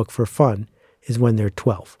read a book for fun is when they're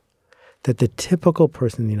 12. That the typical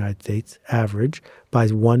person in the United States, average,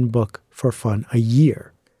 buys one book for fun a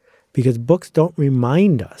year. Because books don't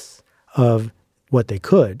remind us of what they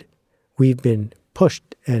could. We've been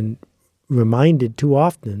pushed and reminded too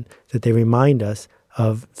often that they remind us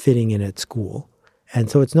of fitting in at school. And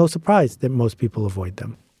so it's no surprise that most people avoid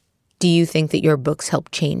them. Do you think that your books help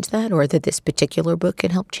change that, or that this particular book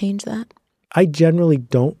can help change that? I generally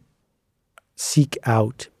don't seek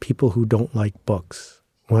out people who don't like books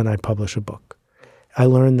when I publish a book. I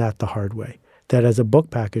learned that the hard way, that as a book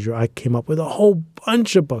packager, I came up with a whole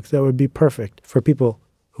bunch of books that would be perfect for people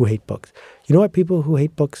who hate books. You know what people who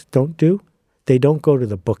hate books don't do? They don't go to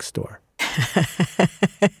the bookstore.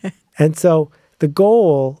 And so the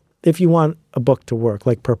goal, if you want a book to work,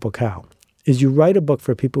 like Purple Cow, is you write a book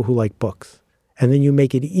for people who like books, and then you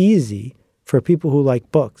make it easy for people who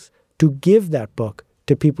like books to give that book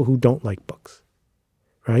to people who don't like books,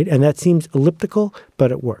 right? And that seems elliptical,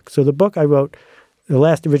 but it works. So the book I wrote, the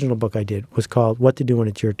last original book I did, was called What to Do When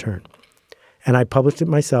It's Your Turn. And I published it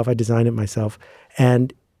myself. I designed it myself.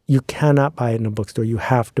 And you cannot buy it in a bookstore. You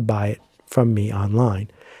have to buy it from me online.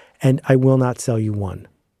 And I will not sell you one.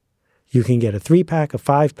 You can get a 3-pack, a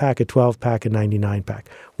 5-pack, a 12-pack, a 99-pack.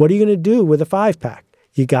 What are you going to do with a 5-pack?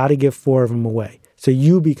 You got to give 4 of them away. So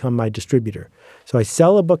you become my distributor. So I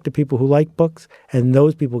sell a book to people who like books, and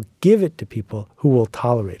those people give it to people who will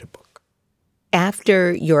tolerate a book.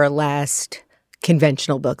 After your last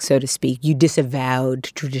conventional book, so to speak, you disavowed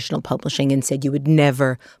traditional publishing and said you would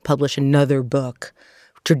never publish another book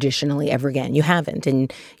traditionally ever again. You haven't,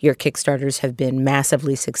 and your Kickstarters have been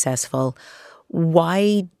massively successful.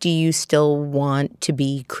 Why do you still want to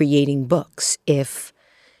be creating books if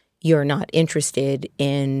you're not interested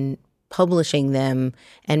in publishing them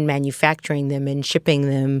and manufacturing them and shipping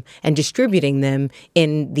them and distributing them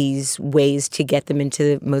in these ways to get them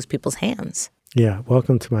into most people's hands? Yeah,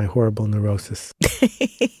 welcome to my horrible neurosis.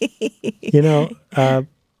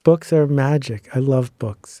 Books are magic. I love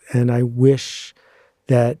books. And I wish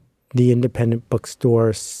that the independent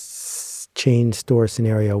bookstore chain store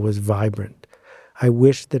scenario was vibrant. I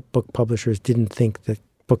wish that book publishers didn't think that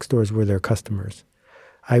bookstores were their customers.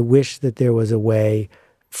 I wish that there was a way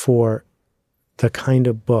for the kind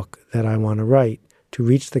of book that I want to write to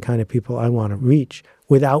reach the kind of people I want to reach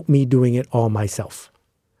without me doing it all myself,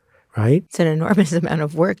 right? It's an enormous amount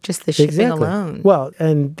of work, just the shipping alone. Well,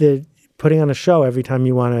 and the putting on a show every time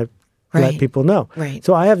you want to let people know. Right.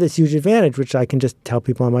 So I have this huge advantage, which I can just tell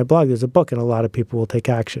people on my blog, there's a book, and a lot of people will take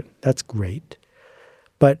action. That's great.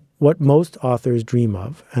 But what most authors dream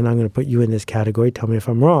of, and I'm going to put you in this category, tell me if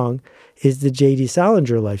I'm wrong, is the J.D.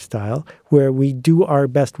 Salinger lifestyle, where we do our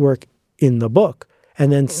best work in the book,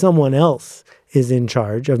 and then someone else is in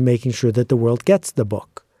charge of making sure that the world gets the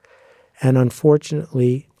book. And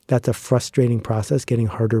unfortunately, that's a frustrating process, getting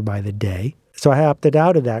harder by the day. So I opted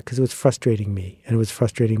out of that because it was frustrating me, and it was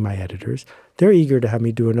frustrating my editors. They're eager to have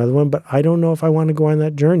me do another one, but I don't know if I want to go on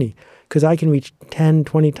that journey because I can reach 10,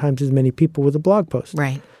 20 times as many people with a blog post.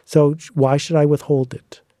 Right. So why should I withhold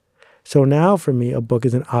it? So now for me, a book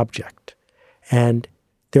is an object. And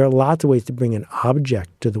there are lots of ways to bring an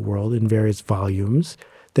object to the world in various volumes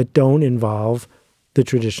that don't involve the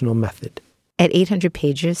traditional method. At 800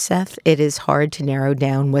 pages, Seth, it is hard to narrow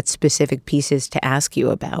down what specific pieces to ask you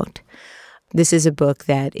about. This is a book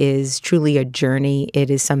that is truly a journey. It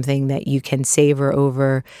is something that you can savor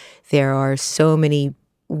over. There are so many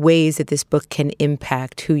ways that this book can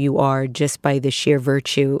impact who you are just by the sheer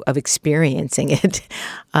virtue of experiencing it.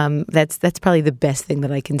 That's probably the best thing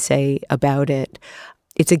that I can say about it.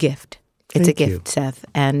 It's a gift. It's a gift, Seth.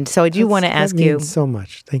 And so I do want to ask you. That means so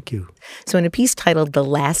much. Thank you. So in a piece titled The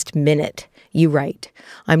Last Minute, you write,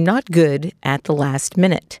 "I'm not good at the last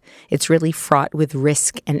minute. It's really fraught with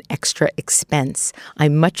risk and extra expense.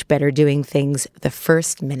 I'm much better doing things the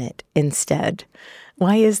first minute instead."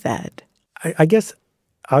 Why is that? I guess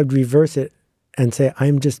I'd reverse it and say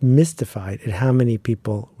I'm just mystified at how many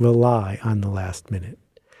people rely on the last minute,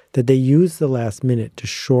 that they use the last minute to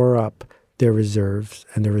shore up their reserves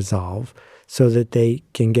and their resolve so that they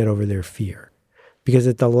can get over their fear. Because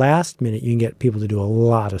at the last minute, you can get people to do a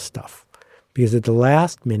lot of stuff. Because at the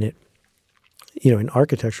last minute, in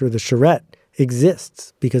architecture, the charrette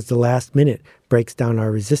exists because the last minute breaks down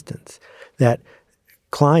our resistance. That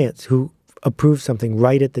clients who approve something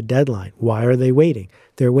right at the deadline, why are they waiting?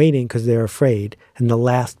 They're waiting because they're afraid, and the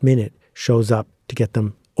last minute shows up to get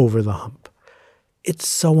them over the hump. It's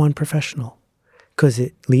so unprofessional because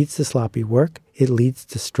it leads to sloppy work, it leads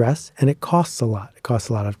to stress, and it costs a lot. It costs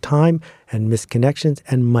a lot of time and misconnections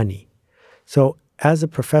and money. So as a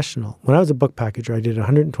professional, when I was a book packager, I did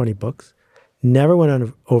 120 books, never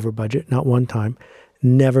went over budget, not one time,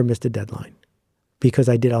 never missed a deadline because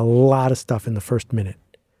I did a lot of stuff in the first minute.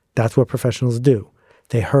 That's what professionals do.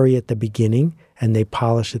 They hurry at the beginning and they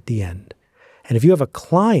polish at the end. And if you have a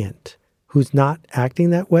client who's not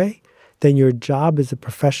acting that way, then your job as a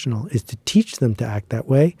professional is to teach them to act that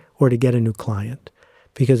way or to get a new client,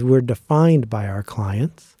 because we're defined by our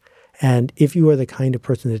clients. And if you are the kind of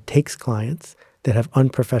person that takes clients, that have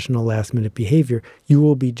unprofessional last-minute behavior, you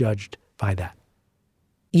will be judged by that.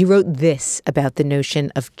 You wrote this about the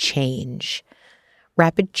notion of change.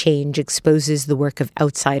 Rapid change exposes the work of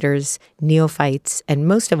outsiders, neophytes, and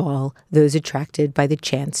most of all, those attracted by the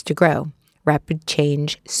chance to grow. Rapid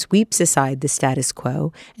change sweeps aside the status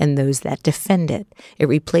quo and those that defend it. It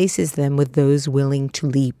replaces them with those willing to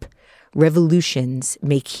leap. Revolutions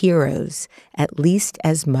make heroes at least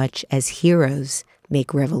as much as heroes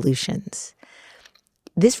make revolutions.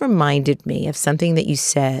 This reminded me of something that you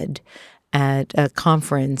said at a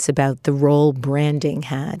conference about the role branding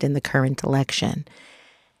had in the current election.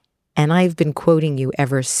 And I've been quoting you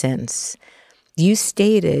ever since. You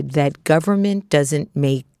stated that government doesn't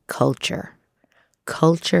make culture.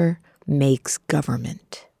 Culture makes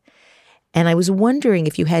government. And I was wondering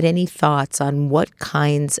if you had any thoughts on what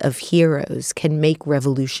kinds of heroes can make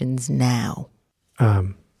revolutions now.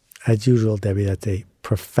 As usual, Debbie, that's a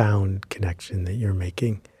profound connection that you're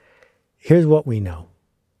making. Here's what we know.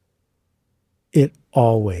 It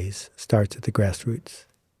always starts at the grassroots.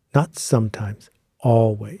 Not sometimes,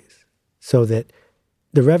 always. So that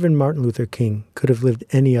the Reverend Martin Luther King could have lived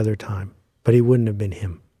any other time, but he wouldn't have been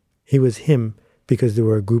him. He was him because there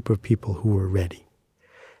were a group of people who were ready.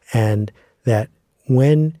 And that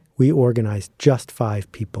when we organize just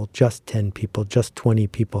 5 people, just 10 people, just 20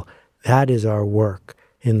 people, that is our work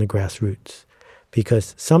in the grassroots.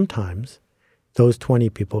 Because sometimes those 20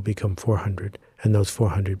 people become 400 and those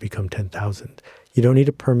 400 become 10,000. You don't need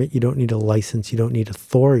a permit, you don't need a license, you don't need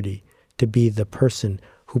authority to be the person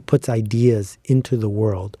who puts ideas into the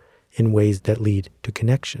world in ways that lead to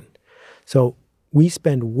connection. So we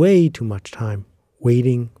spend way too much time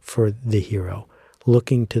waiting for the hero,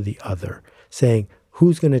 looking to the other, saying,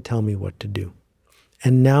 who's going to tell me what to do?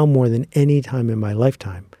 And now more than any time in my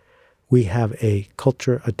lifetime, we have a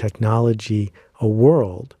culture, a technology, a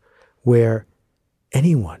world where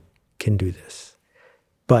anyone can do this.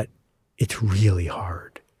 But it's really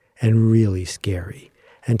hard and really scary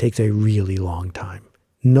and takes a really long time.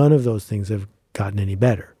 None of those things have gotten any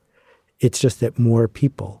better. It's just that more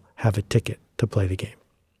people have a ticket to play the game.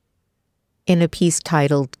 In a piece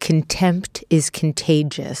titled "Contempt is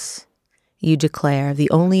Contagious," you declare the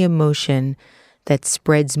only emotion that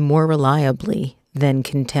spreads more reliably than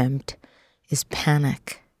contempt is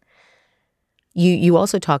panic. You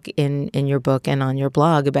also talk in your book and on your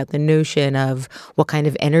blog about the notion of what kind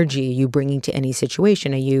of energy are you bringing to any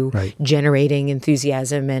situation. Are you generating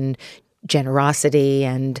enthusiasm and generosity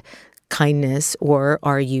and kindness, or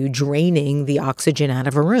are you draining the oxygen out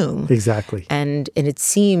of a room? Exactly. And it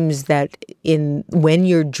seems that when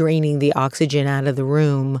you're draining the oxygen out of the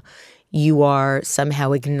room, you are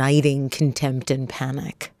somehow igniting contempt and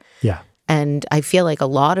panic. Yeah. And I feel like a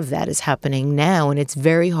lot of that is happening now, and it's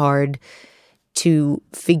very hard to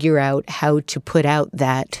figure out how to put out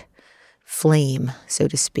that flame, so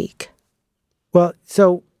to speak. Well,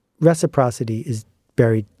 so reciprocity is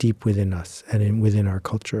buried deep within us and within our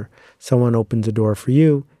culture. Someone opens a door for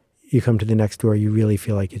you, you come to the next door, you really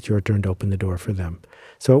feel like it's your turn to open the door for them.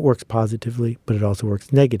 So it works positively, but it also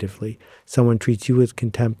works negatively. Someone treats you with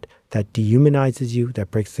contempt, that dehumanizes you,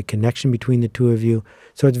 that breaks the connection between the two of you.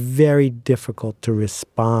 So it's very difficult to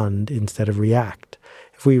respond instead of react.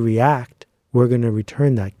 If we react, we're going to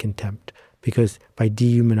return that contempt, because by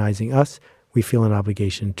dehumanizing us, we feel an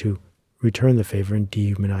obligation to return the favor and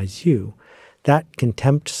dehumanize you. That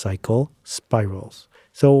contempt cycle spirals.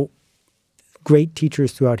 So great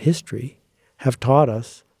teachers throughout history have taught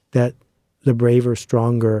us that the braver,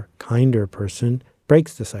 stronger, kinder person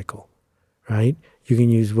breaks the cycle, right? You can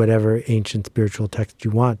use whatever ancient spiritual text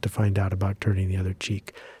you want to find out about turning the other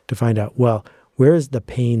cheek, to find out, well, where is the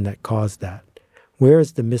pain that caused that? Where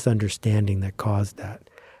is the misunderstanding that caused that?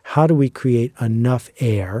 How do we create enough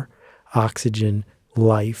air, oxygen,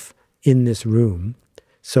 life in this room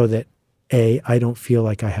so that A, I don't feel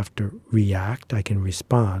like I have to react, I can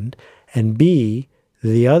respond, and B,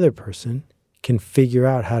 the other person can figure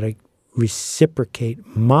out how to reciprocate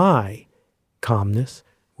my calmness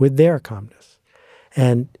with their calmness.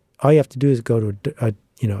 And all you have to do is go to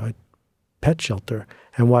a pet shelter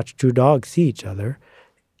and watch 2 dogs see each other.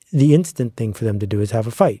 The instant thing for them to do is have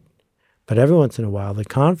a fight. But every once in a while, the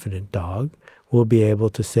confident dog will be able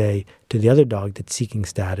to say to the other dog that's seeking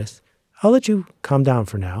status, I'll let you calm down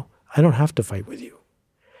for now. I don't have to fight with you.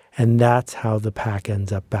 And that's how the pack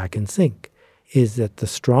ends up back in sync, is that the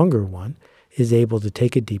stronger one is able to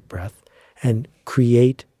take a deep breath and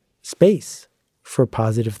create space for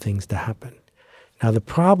positive things to happen. Now, the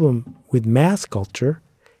problem with mass culture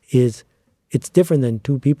is it's different than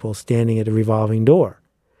 2 people standing at a revolving door,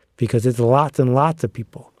 because it's lots and lots of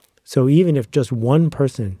people. So even if just one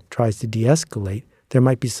person tries to de-escalate, there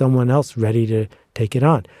might be someone else ready to take it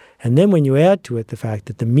on. And then when you add to it the fact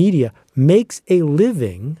that the media makes a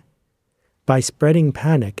living by spreading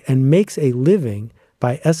panic and makes a living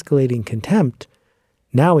by escalating contempt,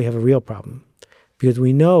 now we have a real problem. Because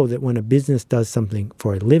we know that when a business does something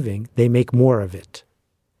for a living, they make more of it.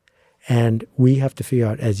 And we have to figure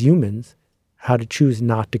out as humans how to choose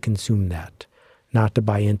not to consume that, not to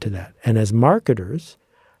buy into that. And as marketers,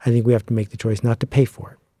 I think we have to make the choice not to pay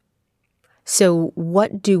for it. So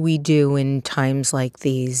what do we do in times like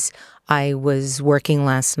these? I was working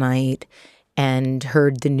last night and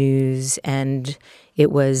heard the news, and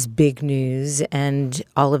it was big news, and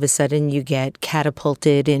all of a sudden you get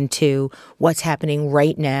catapulted into what's happening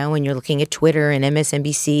right now, and you're looking at Twitter and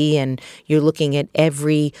MSNBC, and you're looking at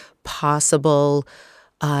every possible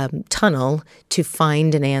tunnel to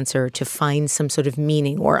find an answer, to find some sort of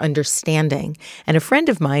meaning or understanding. And a friend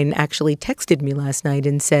of mine actually texted me last night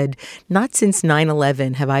and said, not since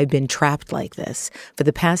 9/11 have I been trapped like this. For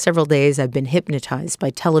the past several days, I've been hypnotized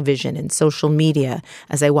by television and social media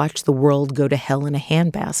as I watch the world go to hell in a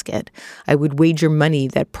handbasket. I would wager money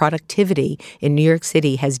that productivity in New York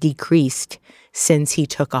City has decreased since he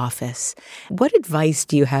took office. What advice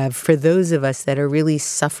do you have for those of us that are really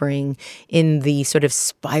suffering in the sort of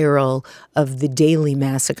spiral of the daily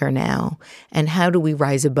massacre now? And how do we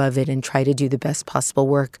rise above it and try to do the best possible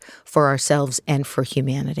work for ourselves and for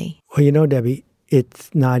humanity? Well, you know, Debbie, it's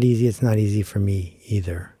not easy. It's not easy for me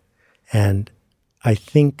either. And I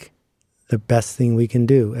think the best thing we can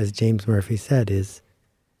do, as James Murphy said, is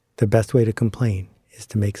the best way to complain is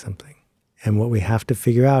to make something. And what we have to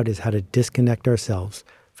figure out is how to disconnect ourselves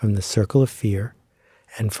from the circle of fear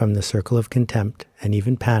and from the circle of contempt and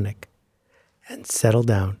even panic and settle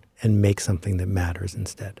down and make something that matters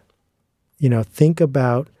instead. You know, think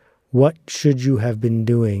about what should you have been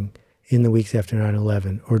doing in the weeks after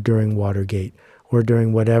 9/11 or during Watergate or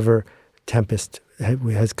during whatever tempest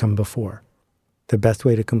has come before. The best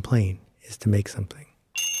way to complain is to make something.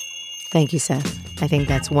 Thank you, Seth. I think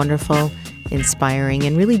that's wonderful, inspiring,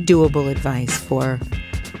 and really doable advice for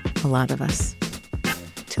a lot of us.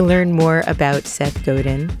 To learn more about Seth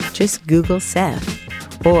Godin, just Google Seth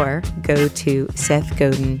or go to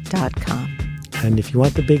sethgodin.com. And if you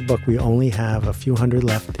want the big book, we only have a few hundred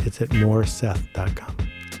left. It's at moreseth.com.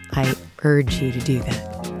 I urge you to do that.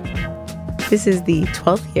 This is the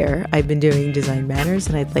 12th year I've been doing Design Matters,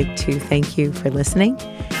 and I'd like to thank you for listening.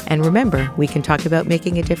 And remember, we can talk about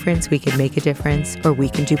making a difference, we can make a difference, or we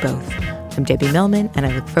can do both. I'm Debbie Millman, and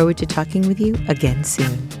I look forward to talking with you again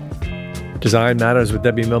soon. Design Matters with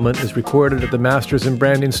Debbie Millman is recorded at the Masters in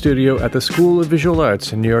Branding Studio at the School of Visual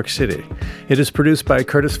Arts in New York City. It is produced by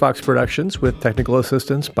Curtis Fox Productions with technical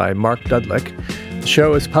assistance by Mark Dudlick. The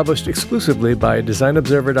show is published exclusively by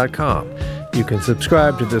DesignObserver.com. You can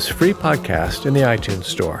subscribe to this free podcast in the iTunes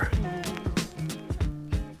Store.